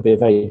 And that would be a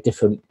very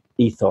different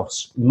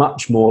ethos,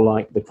 much more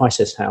like the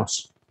crisis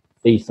house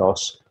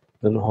ethos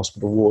than the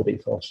hospital ward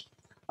ethos.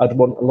 I'd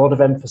want a lot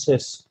of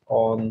emphasis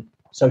on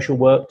social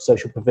work,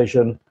 social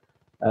provision,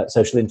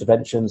 social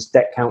interventions,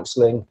 debt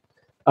counselling.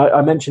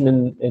 I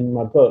mentioned in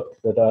my book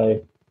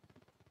that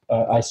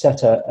I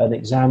set an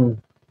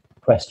exam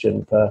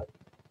question for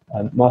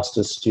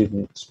master's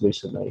students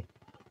recently,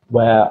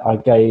 where I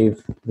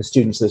gave the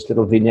students this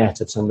little vignette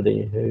of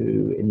somebody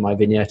who, in my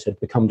vignette, had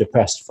become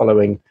depressed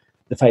following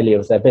the failure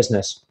of their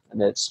business,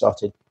 and it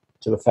started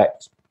to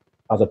affect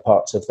other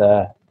parts of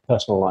their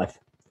personal life.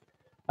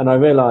 And I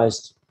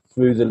realized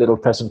through the little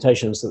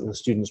presentations that the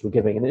students were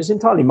giving, and it's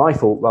entirely my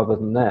fault rather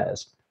than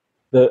theirs,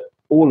 that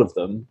all of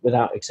them,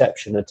 without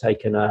exception, had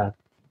taken a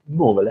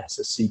more or less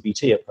a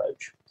CBT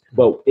approach.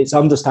 Well, it's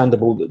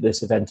understandable that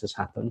this event has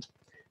happened.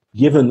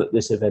 Given that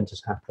this event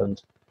has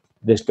happened,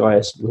 this guy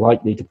is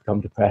likely to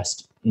become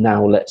depressed,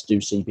 now let's do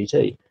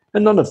CBT.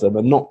 And none of them,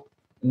 and not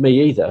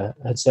me either,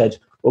 had said,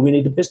 well, we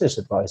need a business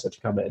advisor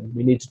to come in.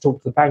 We need to talk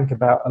to the bank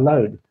about a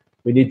loan.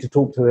 We need to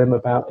talk to him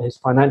about his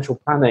financial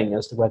planning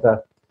as to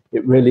whether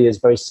it really is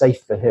very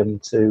safe for him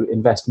to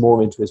invest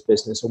more into his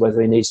business, or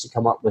whether he needs to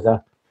come up with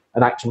an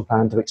action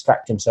plan to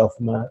extract himself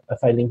from a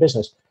failing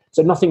business.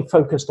 So nothing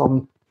focused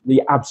on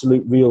the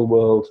absolute real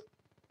world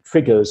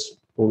triggers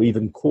or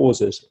even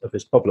causes of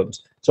his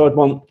problems. So I'd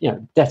want,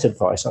 debt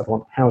advice. I'd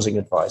want housing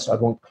advice.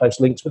 I'd want close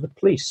links with the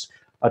police.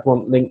 I'd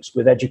want links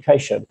with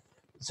education.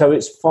 So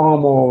it's far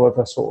more of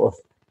a sort of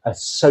a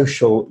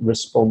social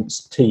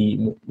response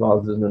team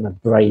rather than a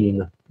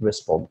brain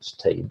response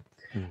team.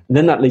 And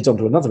then that leads on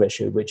to another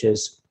issue, which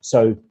is,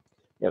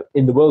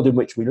 in the world in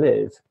which we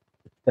live,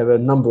 there are a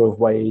number of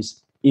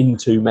ways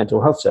into mental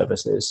health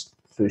services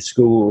through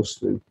schools,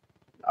 through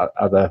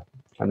other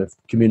kind of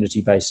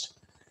community-based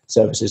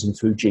services, and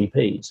through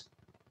GPs.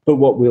 But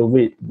what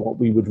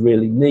we would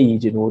really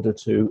need in order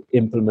to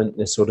implement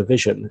this sort of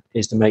vision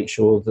is to make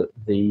sure that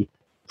the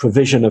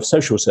provision of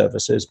social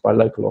services by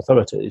local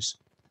authorities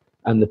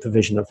and the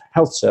provision of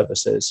health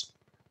services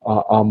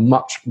are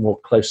much more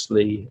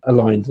closely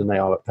aligned than they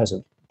are at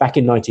present. Back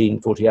in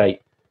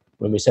 1948,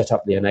 when we set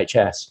up the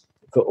NHS,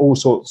 for all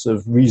sorts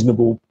of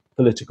reasonable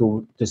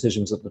political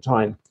decisions at the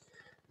time,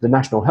 the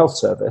National Health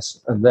Service,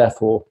 and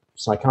therefore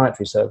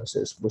psychiatry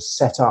services, was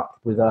set up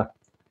with a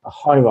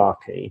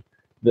hierarchy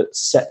that's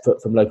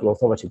separate from local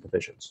authority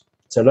provisions.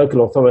 So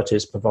local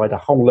authorities provide a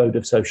whole load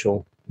of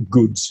social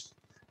goods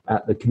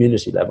at the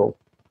community level,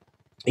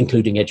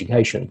 including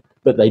education,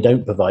 but they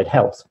don't provide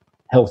health.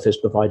 Health is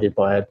provided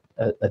by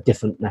a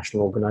different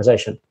national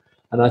organisation.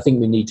 And I think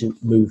we need to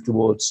move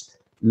towards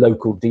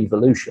local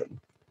devolution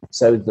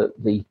so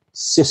that the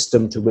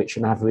system to which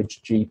an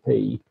average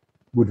GP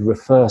would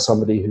refer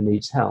somebody who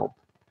needs help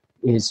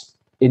is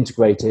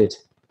integrated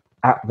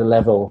at the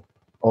level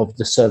of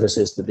the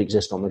services that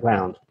exist on the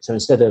ground. So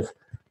instead of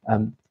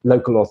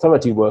local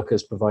authority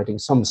workers providing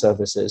some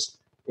services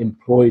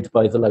employed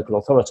by the local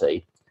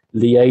authority,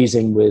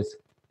 liaising with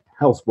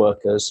health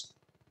workers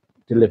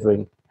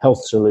delivering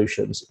health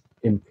solutions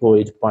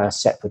employed by a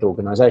separate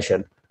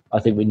organisation, I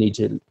think we need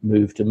to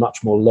move to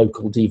much more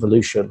local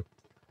devolution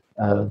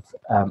of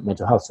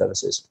mental health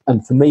services.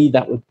 And for me,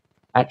 that would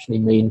actually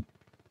mean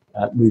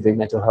moving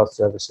mental health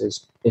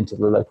services into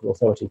the local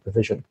authority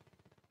provision.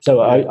 So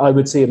I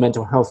would see a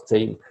mental health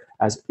team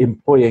as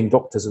employing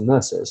doctors and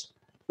nurses,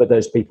 but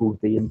those people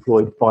would be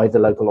employed by the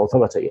local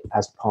authority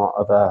as part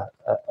of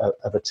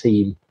a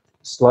team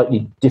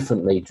slightly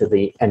differently to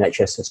the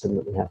NHS system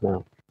that we have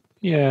now.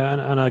 Yeah,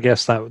 and I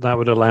guess that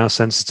would allow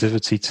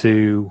sensitivity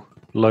to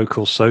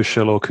local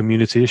social or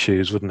community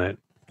issues, wouldn't it?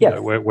 Yeah.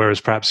 Whereas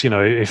perhaps,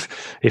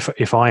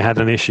 if I had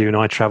an issue and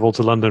I travelled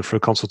to London for a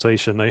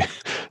consultation,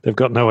 they've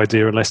got no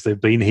idea unless they've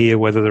been here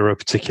whether there are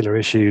particular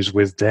issues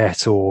with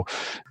debt or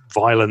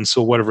violence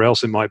or whatever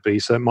else it might be.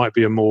 So it might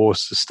be a more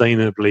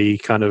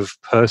sustainably kind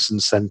of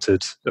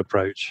person-centred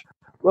approach.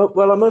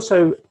 Well, I'm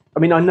also, I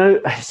know,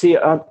 see,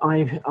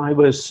 I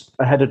was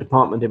a head of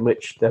department in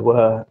which there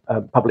were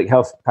public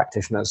health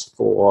practitioners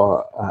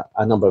for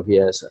a number of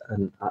years,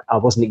 and I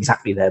wasn't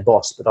exactly their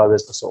boss, but I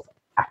was the sort of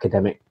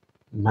academic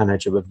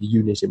manager of the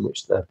unit in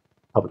which the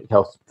public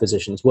health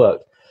physicians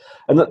worked.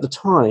 And at the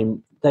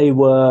time, they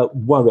were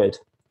worried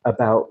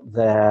about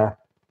their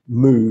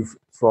move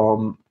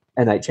from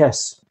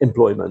NHS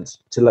employment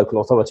to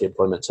local authority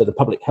employment. So the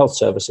public health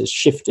services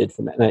shifted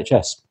from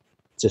NHS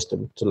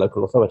system to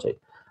local authority.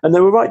 And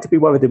they were right to be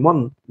worried in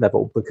one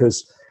level,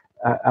 because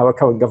our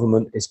current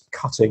government is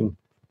cutting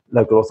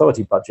local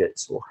authority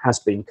budgets, or has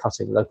been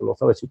cutting local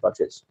authority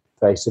budgets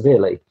very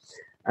severely.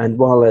 And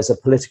while there's a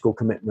political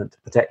commitment to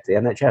protect the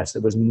NHS,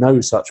 there was no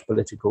such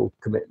political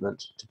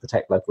commitment to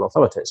protect local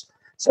authorities.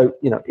 So,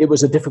 it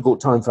was a difficult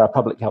time for our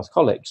public health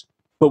colleagues.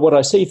 But what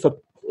I see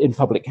in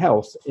public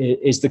health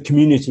is the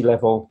community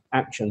level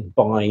action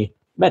by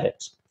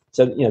medics.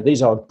 So,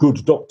 these are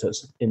good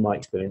doctors, in my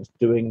experience,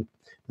 doing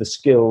the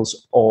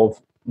skills of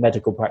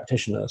medical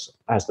practitioners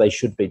as they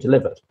should be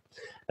delivered.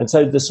 And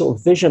so the sort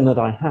of vision that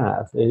I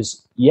have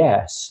is,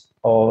 yes,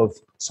 of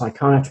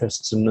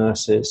psychiatrists and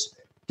nurses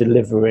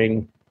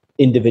delivering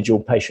individual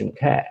patient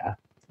care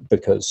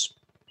because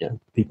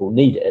people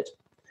need it.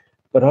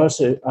 But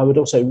I would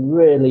also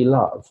really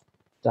love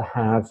to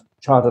have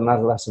child and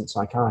adolescent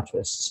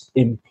psychiatrists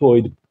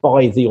employed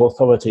by the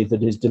authority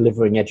that is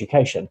delivering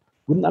education.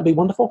 Wouldn't that be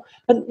wonderful?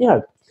 And,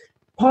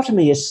 part of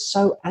me is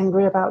so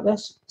angry about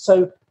this.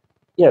 So,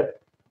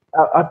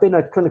 I've been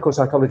a clinical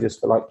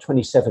psychologist for like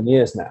 27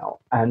 years now,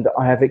 and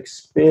I have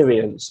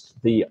experienced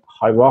the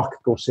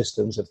hierarchical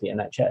systems of the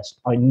NHS.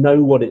 I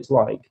know what it's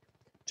like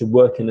to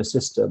work in a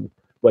system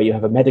where you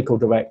have a medical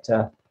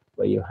director,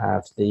 where you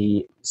have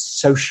the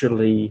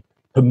socially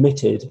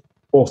permitted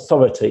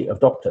authority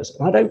of doctors.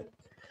 And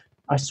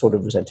I sort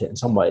of resent it in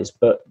some ways,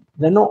 but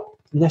they're not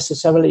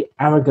necessarily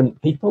arrogant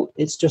people.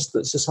 It's just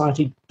that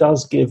society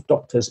does give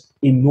doctors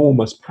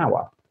enormous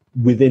power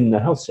within the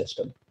health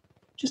system.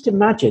 Just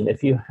imagine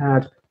if you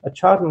had a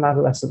child and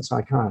adolescent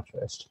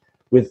psychiatrist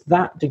with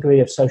that degree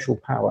of social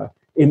power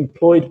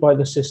employed by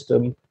the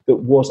system that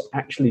was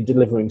actually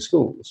delivering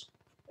schools.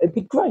 It'd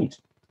be great.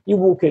 You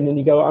walk in and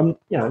you go,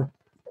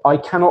 I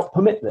cannot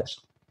permit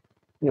this.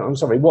 I'm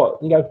sorry,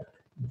 what? You go,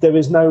 there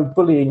is no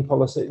bullying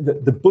policy.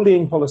 The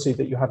bullying policy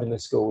that you have in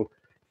this school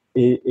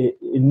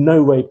in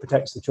no way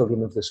protects the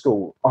children of the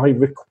school. I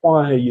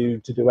require you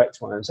to do X,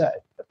 Y, and Z.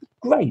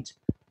 Great.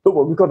 But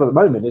what we've got at the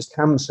moment is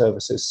CAM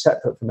services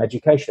separate from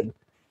education,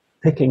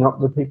 picking up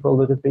the people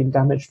that have been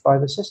damaged by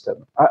the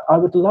system. I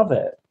would love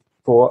it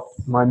for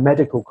my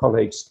medical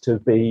colleagues to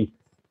be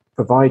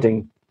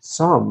providing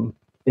some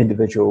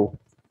individual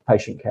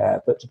patient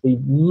care, but to be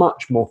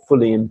much more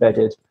fully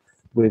embedded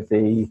with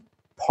the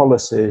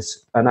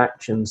policies and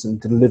actions and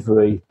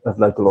delivery of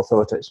local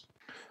authorities.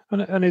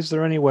 And is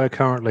there anywhere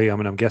currently,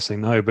 I'm guessing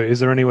no, but is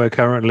there anywhere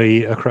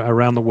currently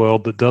around the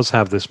world that does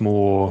have this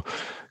more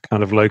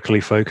kind of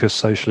locally focused,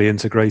 socially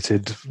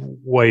integrated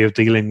way of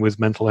dealing with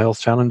mental health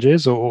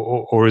challenges,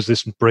 or is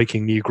this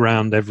breaking new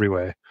ground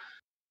everywhere?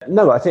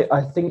 No, I think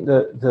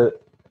that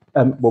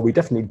we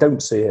definitely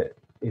don't see it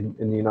in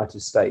the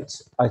United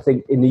States. I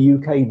think in the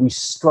UK we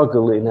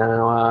struggle in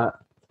our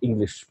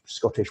English,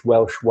 Scottish,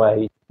 Welsh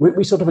way.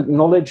 We sort of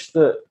acknowledge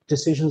that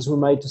decisions were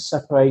made to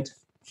separate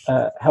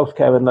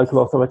healthcare and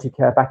local authority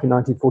care back in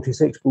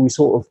 1946, but we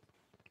sort of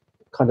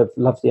kind of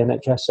love the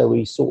NHS, so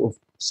we sort of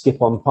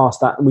skip on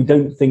past that, and we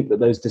don't think that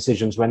those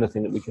decisions were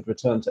anything that we could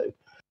return to.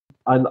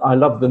 I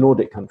love the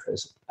Nordic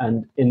countries,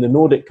 and in the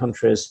Nordic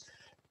countries,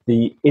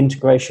 the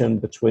integration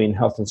between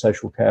health and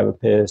social care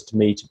appears to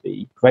me to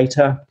be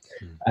greater,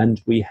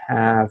 and we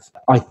have,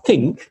 I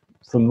think,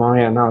 from my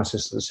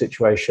analysis of the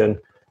situation,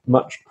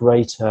 much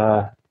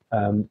greater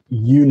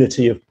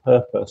unity of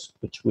purpose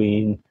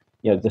between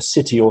the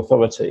city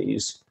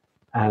authorities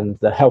and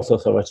the health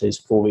authorities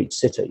for each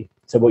city.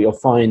 So what you'll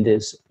find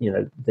is,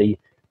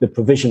 the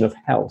provision of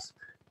health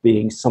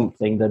being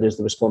something that is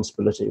the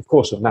responsibility, of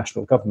course, of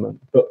national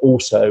government, but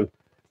also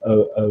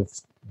of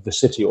the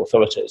city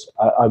authorities.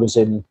 I was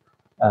in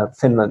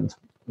Finland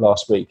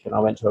last week, and I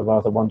went to a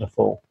rather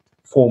wonderful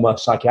former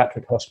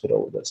psychiatric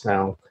hospital that's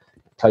now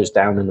closed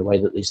down in the way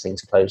that these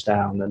things close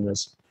down, and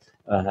there's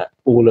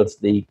all of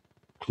the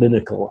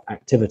clinical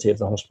activity of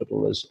the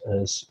hospital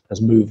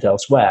has moved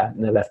elsewhere,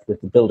 and they're left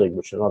with the building,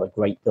 which is another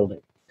great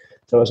building.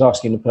 So I was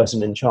asking the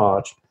person in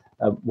charge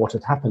what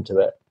had happened to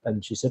it,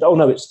 and she said, "Oh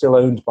no, it's still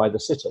owned by the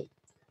city."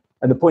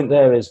 And the point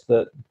there is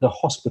that the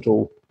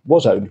hospital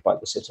was owned by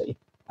the city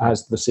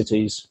as the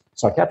city's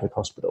psychiatric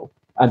hospital,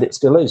 and it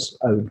still is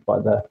owned by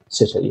the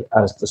city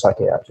as the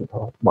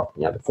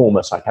the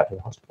former psychiatric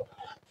hospital.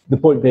 The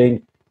point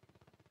being,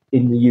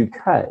 in the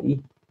UK,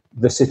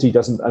 the city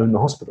doesn't own the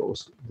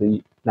hospitals.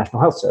 The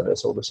National Health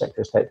Service or the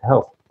Secretary of State for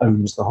Health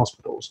owns the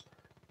hospitals.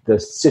 The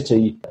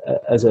city,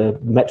 as a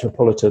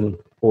metropolitan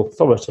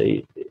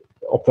authority,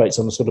 operates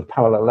on a sort of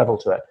parallel level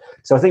to it.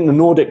 So I think the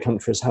Nordic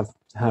countries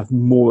have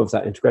more of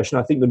that integration.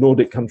 I think the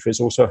Nordic countries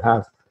also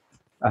have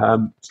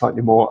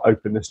slightly more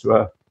openness to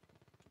a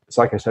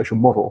psychosocial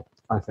model,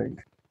 I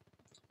think.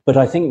 But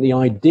I think the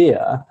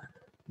idea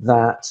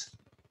that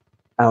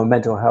our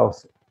mental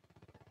health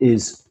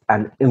is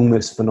an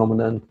illness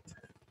phenomenon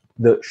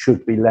that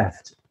should be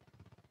left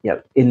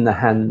in the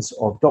hands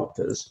of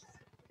doctors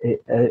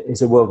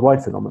is a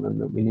worldwide phenomenon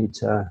that we need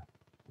to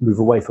move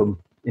away from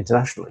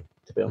internationally,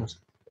 to be honest.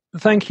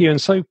 Thank you. And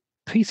so,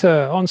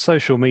 Peter, on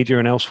social media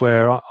and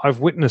elsewhere, I've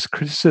witnessed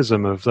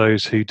criticism of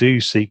those who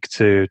do seek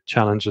to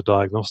challenge a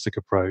diagnostic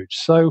approach.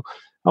 So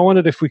I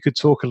wondered if we could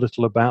talk a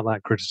little about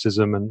that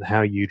criticism and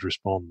how you'd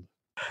respond.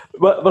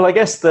 Well, I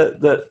guess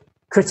the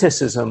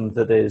criticism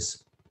that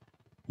is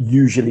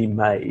usually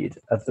made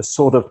of the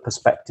sort of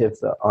perspective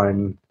that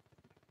I'm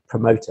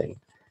promoting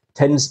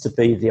tends to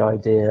be the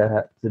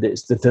idea that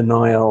it's the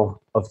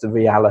denial of the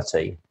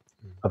reality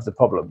of the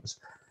problems.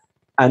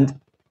 And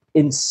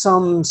in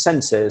some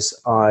senses,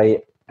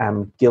 I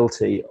am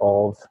guilty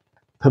of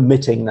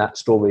permitting that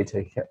story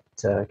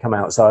to come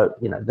out. So,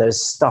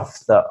 there's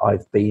stuff that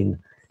I've been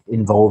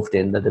involved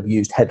in that have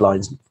used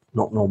headlines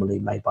not normally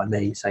made by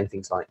me, saying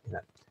things like,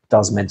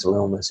 does mental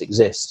illness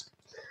exist?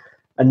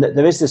 And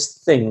there is this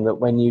thing that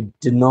when you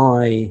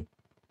deny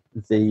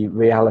the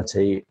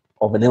reality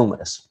of an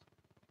illness,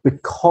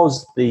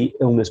 because the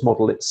illness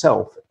model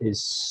itself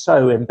is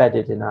so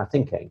embedded in our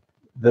thinking,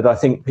 that I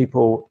think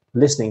people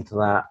listening to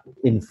that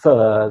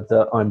infer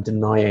that I'm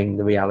denying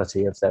the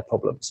reality of their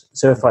problems.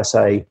 So if I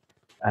say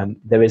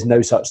there is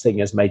no such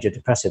thing as major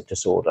depressive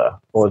disorder,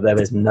 or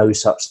there is no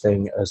such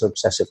thing as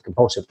obsessive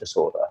compulsive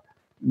disorder,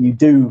 you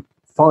do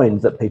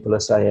find that people are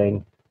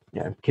saying,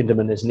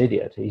 Kinderman is an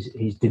idiot.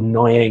 He's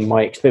denying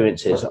my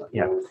experiences.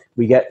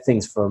 We get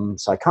things from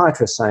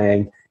psychiatrists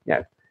saying,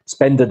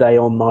 spend a day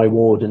on my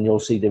ward and you'll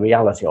see the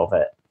reality of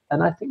it.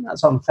 And I think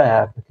that's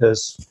unfair,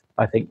 because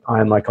I think I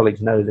and my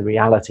colleagues know the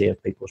reality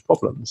of people's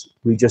problems.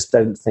 We just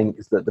don't think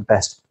that the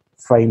best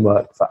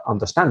framework for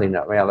understanding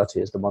that reality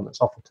is the one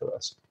that's offered to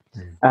us.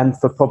 And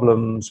for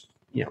problems,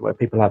 where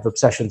people have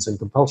obsessions and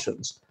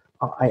compulsions,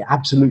 I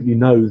absolutely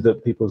know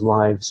that people's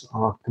lives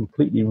are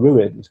completely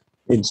ruined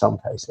in some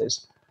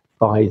cases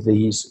by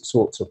these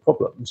sorts of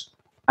problems,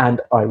 and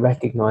I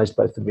recognize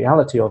both the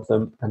reality of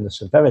them and the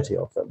severity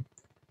of them,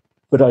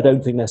 but I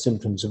don't think they're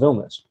symptoms of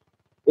illness.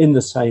 In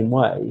the same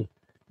way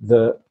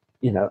that,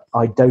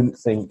 I don't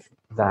think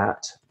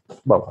that,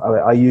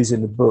 I use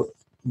in the book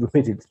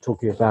repeatedly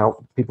talking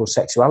about people's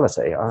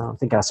sexuality. I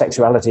think our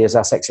sexuality is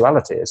our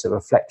sexuality. It's a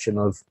reflection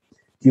of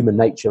human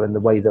nature and the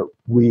way that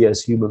we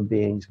as human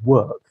beings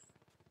work.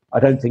 I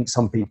don't think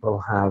some people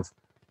have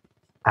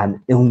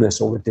an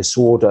illness or a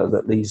disorder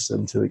that leads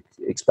them to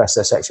express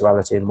their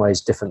sexuality in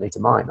ways differently to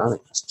mine. I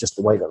think that's just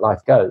the way that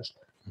life goes.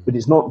 But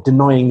it's not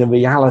denying the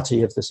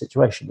reality of the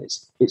situation.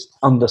 It's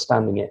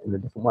understanding it in a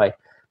different way.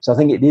 So I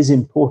think it is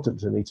important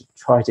to me to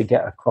try to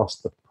get across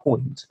the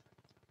point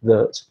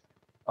that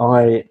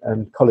I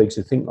and colleagues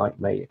who think like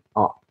me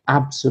are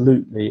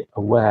absolutely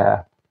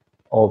aware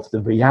of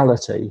the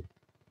reality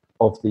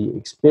of the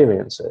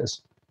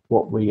experiences.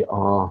 What we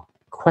are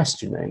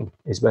questioning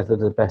is whether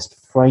the best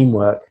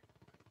framework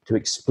to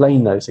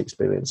explain those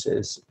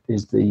experiences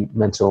is the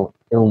mental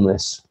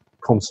illness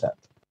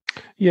concept.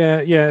 Yeah,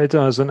 it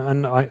does.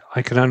 And I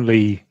can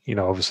only,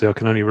 obviously I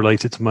can only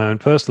relate it to my own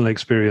personal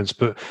experience,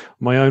 but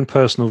my own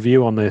personal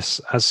view on this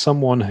as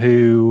someone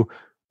who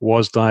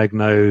was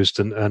diagnosed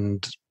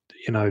and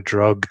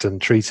drugged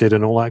and treated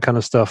and all that kind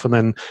of stuff, and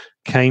then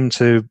came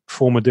to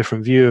form a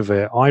different view of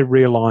it. I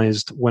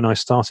realized when I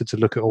started to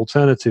look at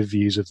alternative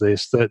views of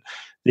this, that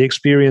the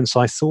experience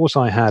I thought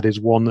I had is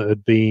one that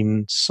had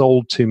been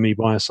sold to me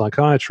by a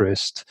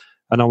psychiatrist,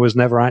 and I was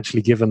never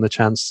actually given the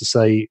chance to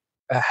say,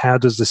 how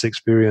does this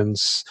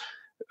experience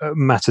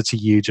matter to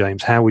you,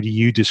 James? How would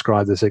you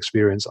describe this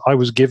experience? I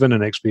was given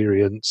an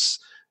experience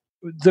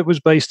that was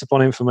based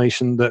upon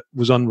information that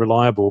was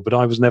unreliable, but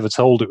I was never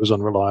told it was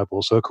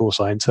unreliable. So, of course,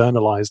 I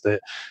internalized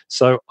it.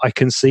 So I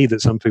can see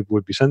that some people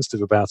would be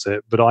sensitive about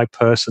it, but I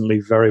personally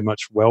very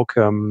much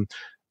welcome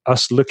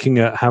us looking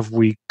at, have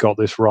we got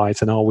this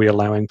right, and are we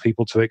allowing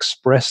people to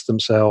express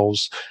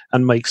themselves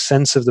and make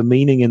sense of the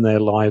meaning in their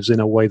lives in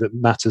a way that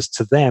matters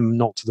to them,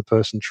 not to the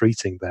person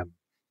treating them?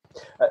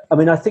 I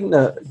mean, I think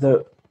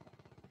that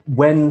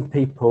when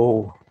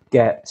people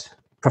get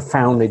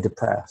profoundly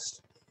depressed,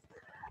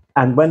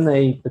 and when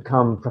they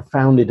become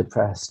profoundly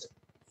depressed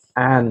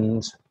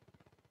and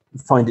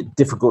find it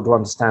difficult to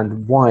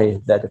understand why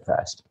they're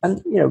depressed,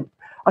 and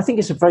I think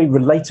it's a very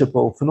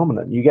relatable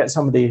phenomenon. You get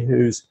somebody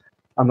who's,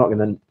 I'm not going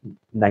to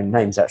name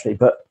names actually,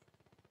 but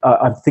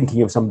I'm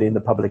thinking of somebody in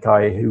the public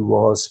eye who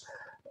was,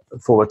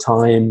 for a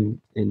time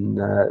in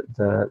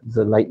the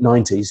late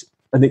 90s,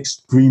 an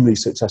extremely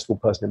successful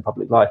person in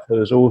public life who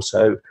has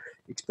also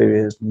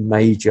experienced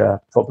major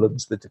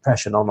problems with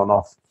depression on and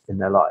off in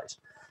their lives.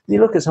 And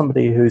you look at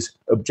somebody who's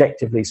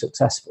objectively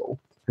successful,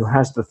 who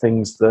has the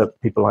things that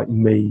people like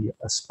me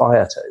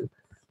aspire to,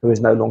 who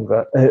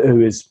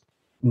is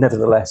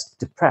nevertheless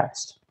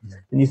depressed.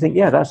 And you think,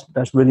 yeah,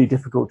 that's really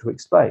difficult to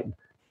explain.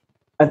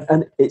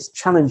 And it's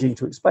challenging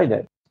to explain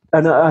it.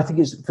 And I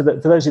think for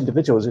those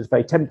individuals, it's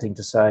very tempting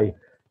to say,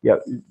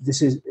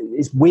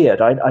 it's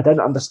weird. I don't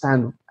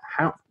understand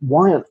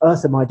why on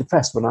earth am I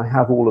depressed when I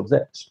have all of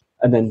this?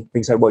 And then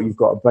being said, well, you've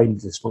got a brain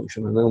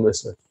dysfunction, an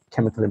illness, a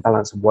chemical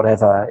imbalance, of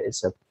whatever.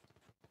 It's a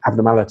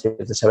abnormality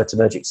of the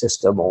serotonergic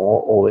system,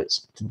 or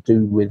it's to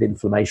do with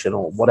inflammation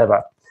or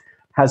whatever,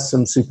 has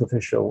some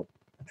superficial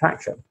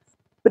attraction.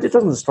 But it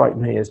doesn't strike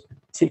me as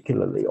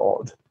particularly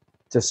odd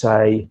to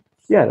say,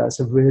 yeah, that's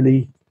a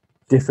really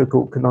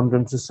difficult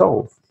conundrum to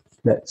solve.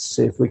 Let's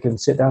see if we can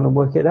sit down and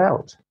work it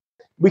out.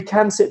 We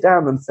can sit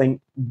down and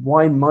think,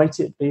 why might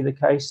it be the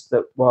case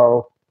that,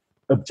 well,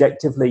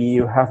 objectively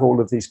you have all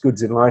of these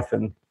goods in life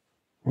and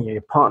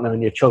your partner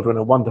and your children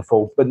are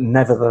wonderful, but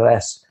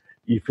nevertheless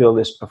you feel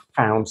this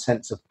profound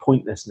sense of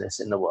pointlessness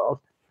in the world?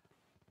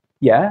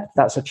 Yeah,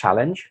 that's a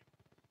challenge,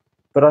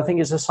 but I think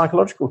it's a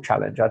psychological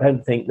challenge. I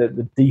don't think that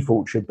the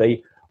default should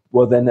be,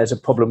 well, then there's a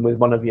problem with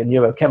one of your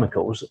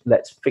neurochemicals,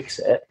 let's fix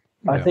it.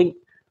 Yeah. I think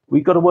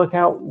we've got to work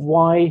out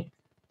why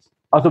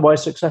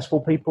otherwise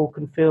successful people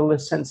can feel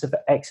this sense of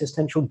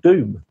existential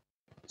doom.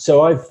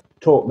 So I've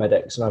taught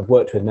medics and I've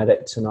worked with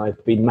medics and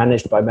I've been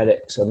managed by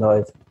medics and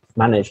I've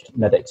managed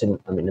medics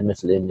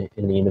admittedly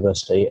in the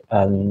university,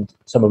 and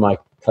some of my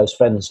close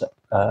friends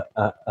are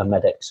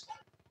medics.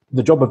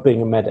 The job of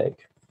being a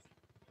medic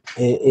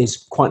is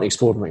quite an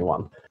extraordinary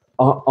one.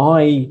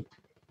 I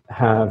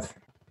have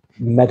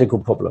medical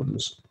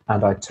problems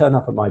and I turn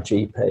up at my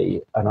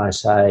GP and I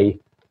say,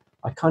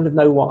 I kind of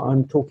know what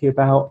I'm talking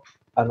about,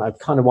 and I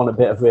kind of want a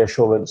bit of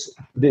reassurance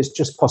that it's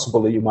just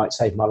possible that you might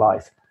save my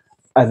life.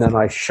 And then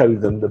I show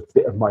them the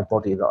bit of my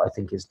body that I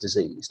think is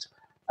diseased.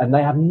 And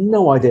they have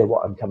no idea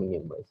what I'm coming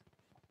in with.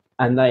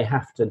 And they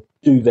have to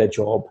do their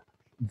job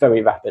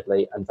very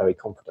rapidly and very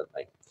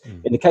confidently.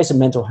 In the case of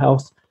mental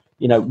health,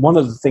 one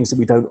of the things that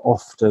we don't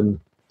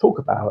often talk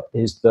about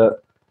is that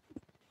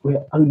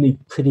we're only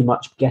pretty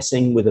much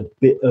guessing with a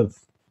bit of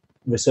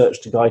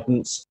research to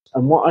guidance.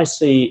 And what I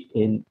see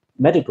in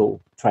medical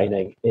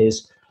training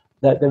is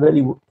that they're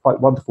really quite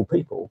wonderful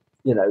people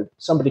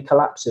somebody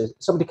collapses.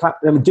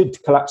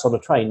 Did collapse on a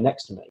train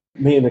next to me.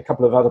 Me and a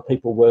couple of other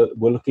people were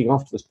looking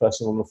after this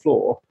person on the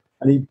floor,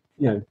 and he,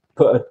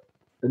 put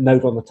a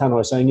note on the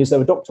tannoy saying, "Is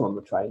there a doctor on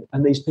the train?"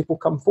 And these people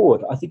come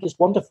forward. I think it's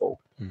wonderful.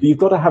 But you've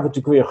got to have a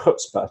degree of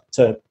chutzpah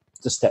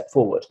to step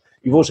forward.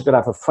 You've also got to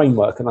have a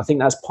framework, and I think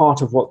that's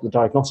part of what the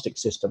diagnostic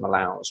system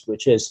allows,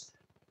 which is,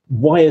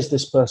 why is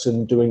this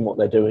person doing what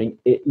they're doing?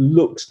 It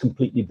looks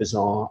completely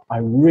bizarre. I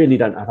really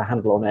don't have a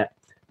handle on it.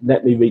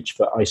 Let me reach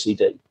for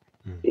ICD.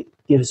 It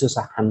gives us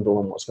a handle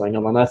on what's going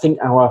on. And I think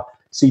our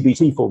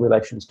CBT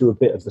formulations do a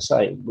bit of the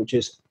same, which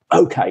is,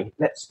 okay,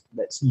 let's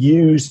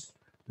use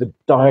the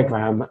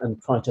diagram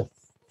and try to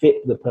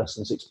fit the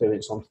person's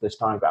experience onto this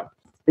diagram.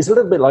 It's a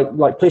little bit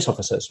like police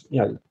officers.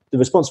 The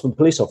response from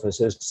police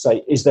officers to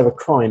say, is there a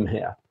crime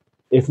here?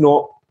 If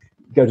not,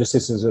 go to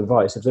citizens'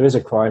 advice. If there is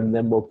a crime,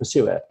 then we'll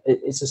pursue it.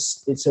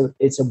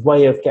 It's a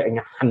way of getting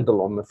a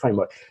handle on the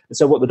framework. And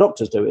so what the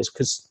doctors do is,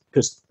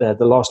 because they're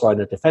the last line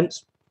of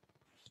defense,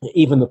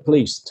 even the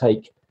police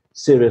take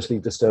seriously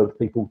disturbed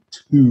people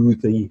to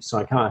the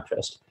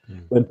psychiatrist.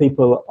 When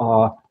people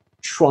are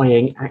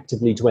trying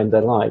actively to end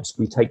their lives,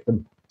 we take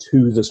them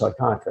to the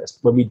psychiatrist.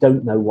 When we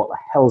don't know what the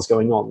hell's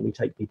going on, we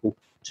take people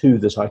to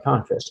the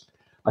psychiatrist.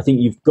 I think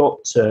you've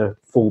got to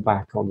fall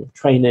back on your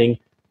training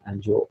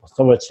and your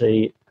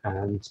authority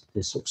and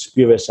this sort of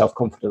spurious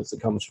self-confidence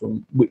that comes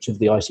from which of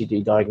the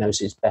ICD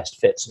diagnoses best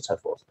fits and so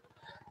forth.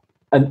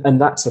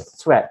 And that's a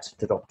threat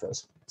to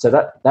doctors. So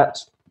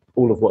that's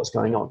all of what's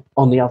going on.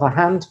 On the other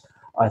hand,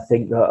 I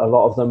think that a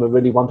lot of them are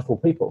really wonderful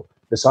people.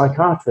 The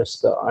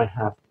psychiatrists that I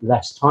have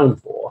less time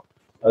for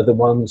are the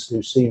ones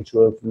who seem to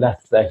have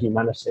left their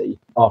humanity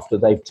after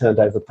they've turned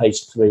over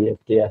page 3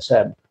 of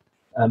DSM.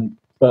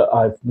 But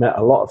I've met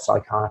a lot of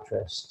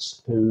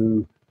psychiatrists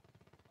who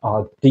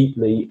are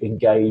deeply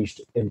engaged,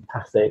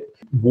 empathic,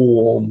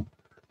 warm,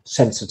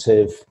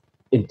 sensitive,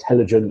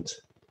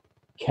 intelligent,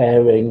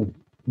 caring,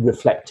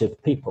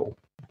 reflective people.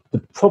 The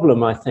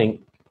problem, I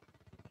think,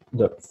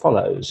 that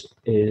follows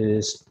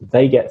is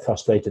they get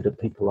frustrated at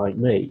people like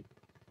me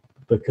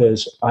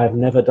because I've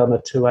never done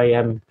a 2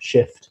 a.m.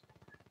 shift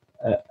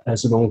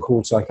as an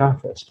on-call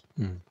psychiatrist.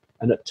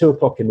 And at 2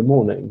 o'clock in the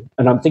morning,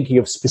 and I'm thinking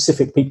of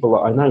specific people that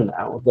I know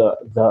now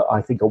that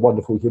I think are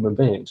wonderful human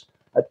beings.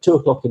 At 2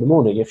 o'clock in the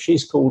morning, if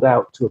she's called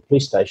out to a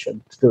police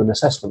station to do an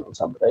assessment on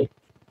somebody,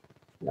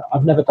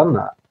 I've never done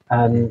that.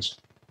 And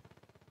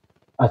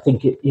I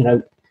think,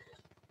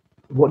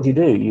 what do?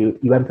 You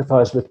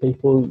empathize with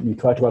people, you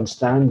try to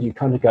understand, you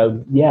kind of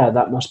go, yeah,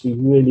 that must be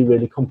really,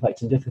 really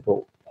complex and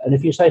difficult. And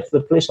if you say to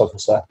the police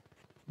officer,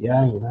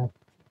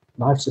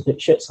 life's a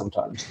bit shit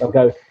sometimes, they'll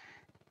go,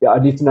 yeah, I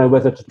need to know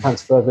whether to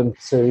transfer them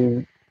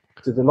to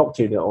the locked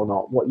unit or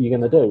not. What are you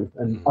going to do?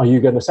 And are you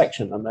going to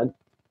section them? And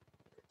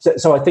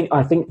so I think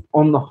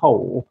on the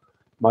whole,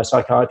 my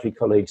psychiatry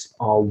colleagues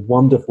are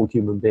wonderful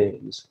human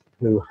beings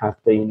who have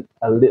been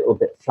a little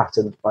bit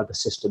flattened by the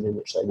system in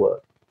which they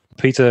work.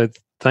 Peter,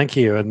 thank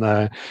you.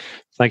 And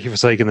thank you for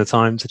taking the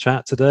time to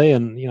chat today.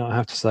 And, I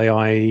have to say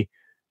I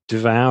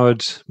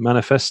devoured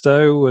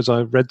Manifesto as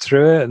I read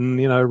through it,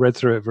 and, read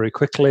through it very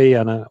quickly,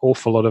 and an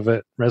awful lot of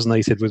it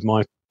resonated with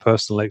my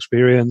personal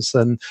experience.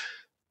 And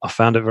I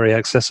found it very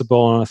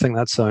accessible, and I think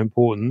that's so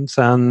important.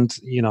 And,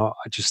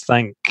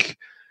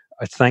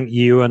 I thank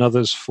you and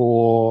others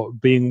for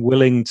being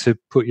willing to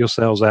put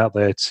yourselves out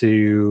there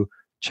to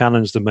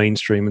challenge the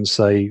mainstream and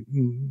say,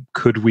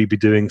 could we be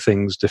doing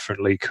things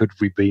differently? Could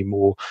we be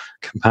more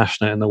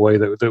compassionate in the way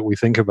that we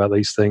think about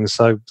these things?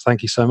 So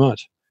thank you so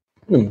much.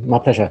 My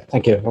pleasure.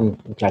 Thank you. I'm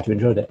glad you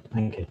enjoyed it.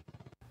 Thank you.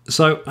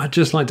 So I'd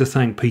just like to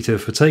thank Peter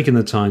for taking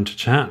the time to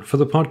chat for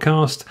the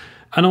podcast,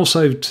 and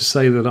also to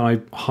say that I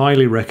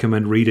highly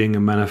recommend reading a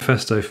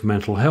Manifesto for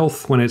Mental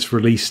Health when it's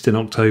released in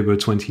October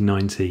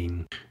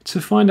 2019. To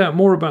find out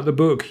more about the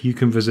book, you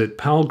can visit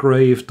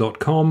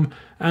palgrave.com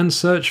and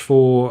search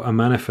for a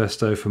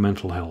Manifesto for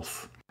Mental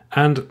Health.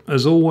 And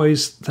as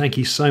always, thank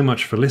you so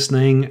much for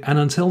listening, and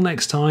until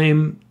next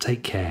time,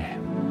 take care.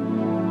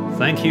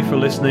 Thank you for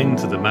listening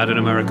to the Mad in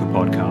America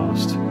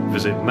podcast.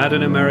 Visit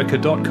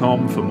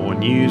madinamerica.com for more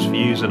news,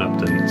 views, and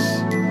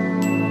updates.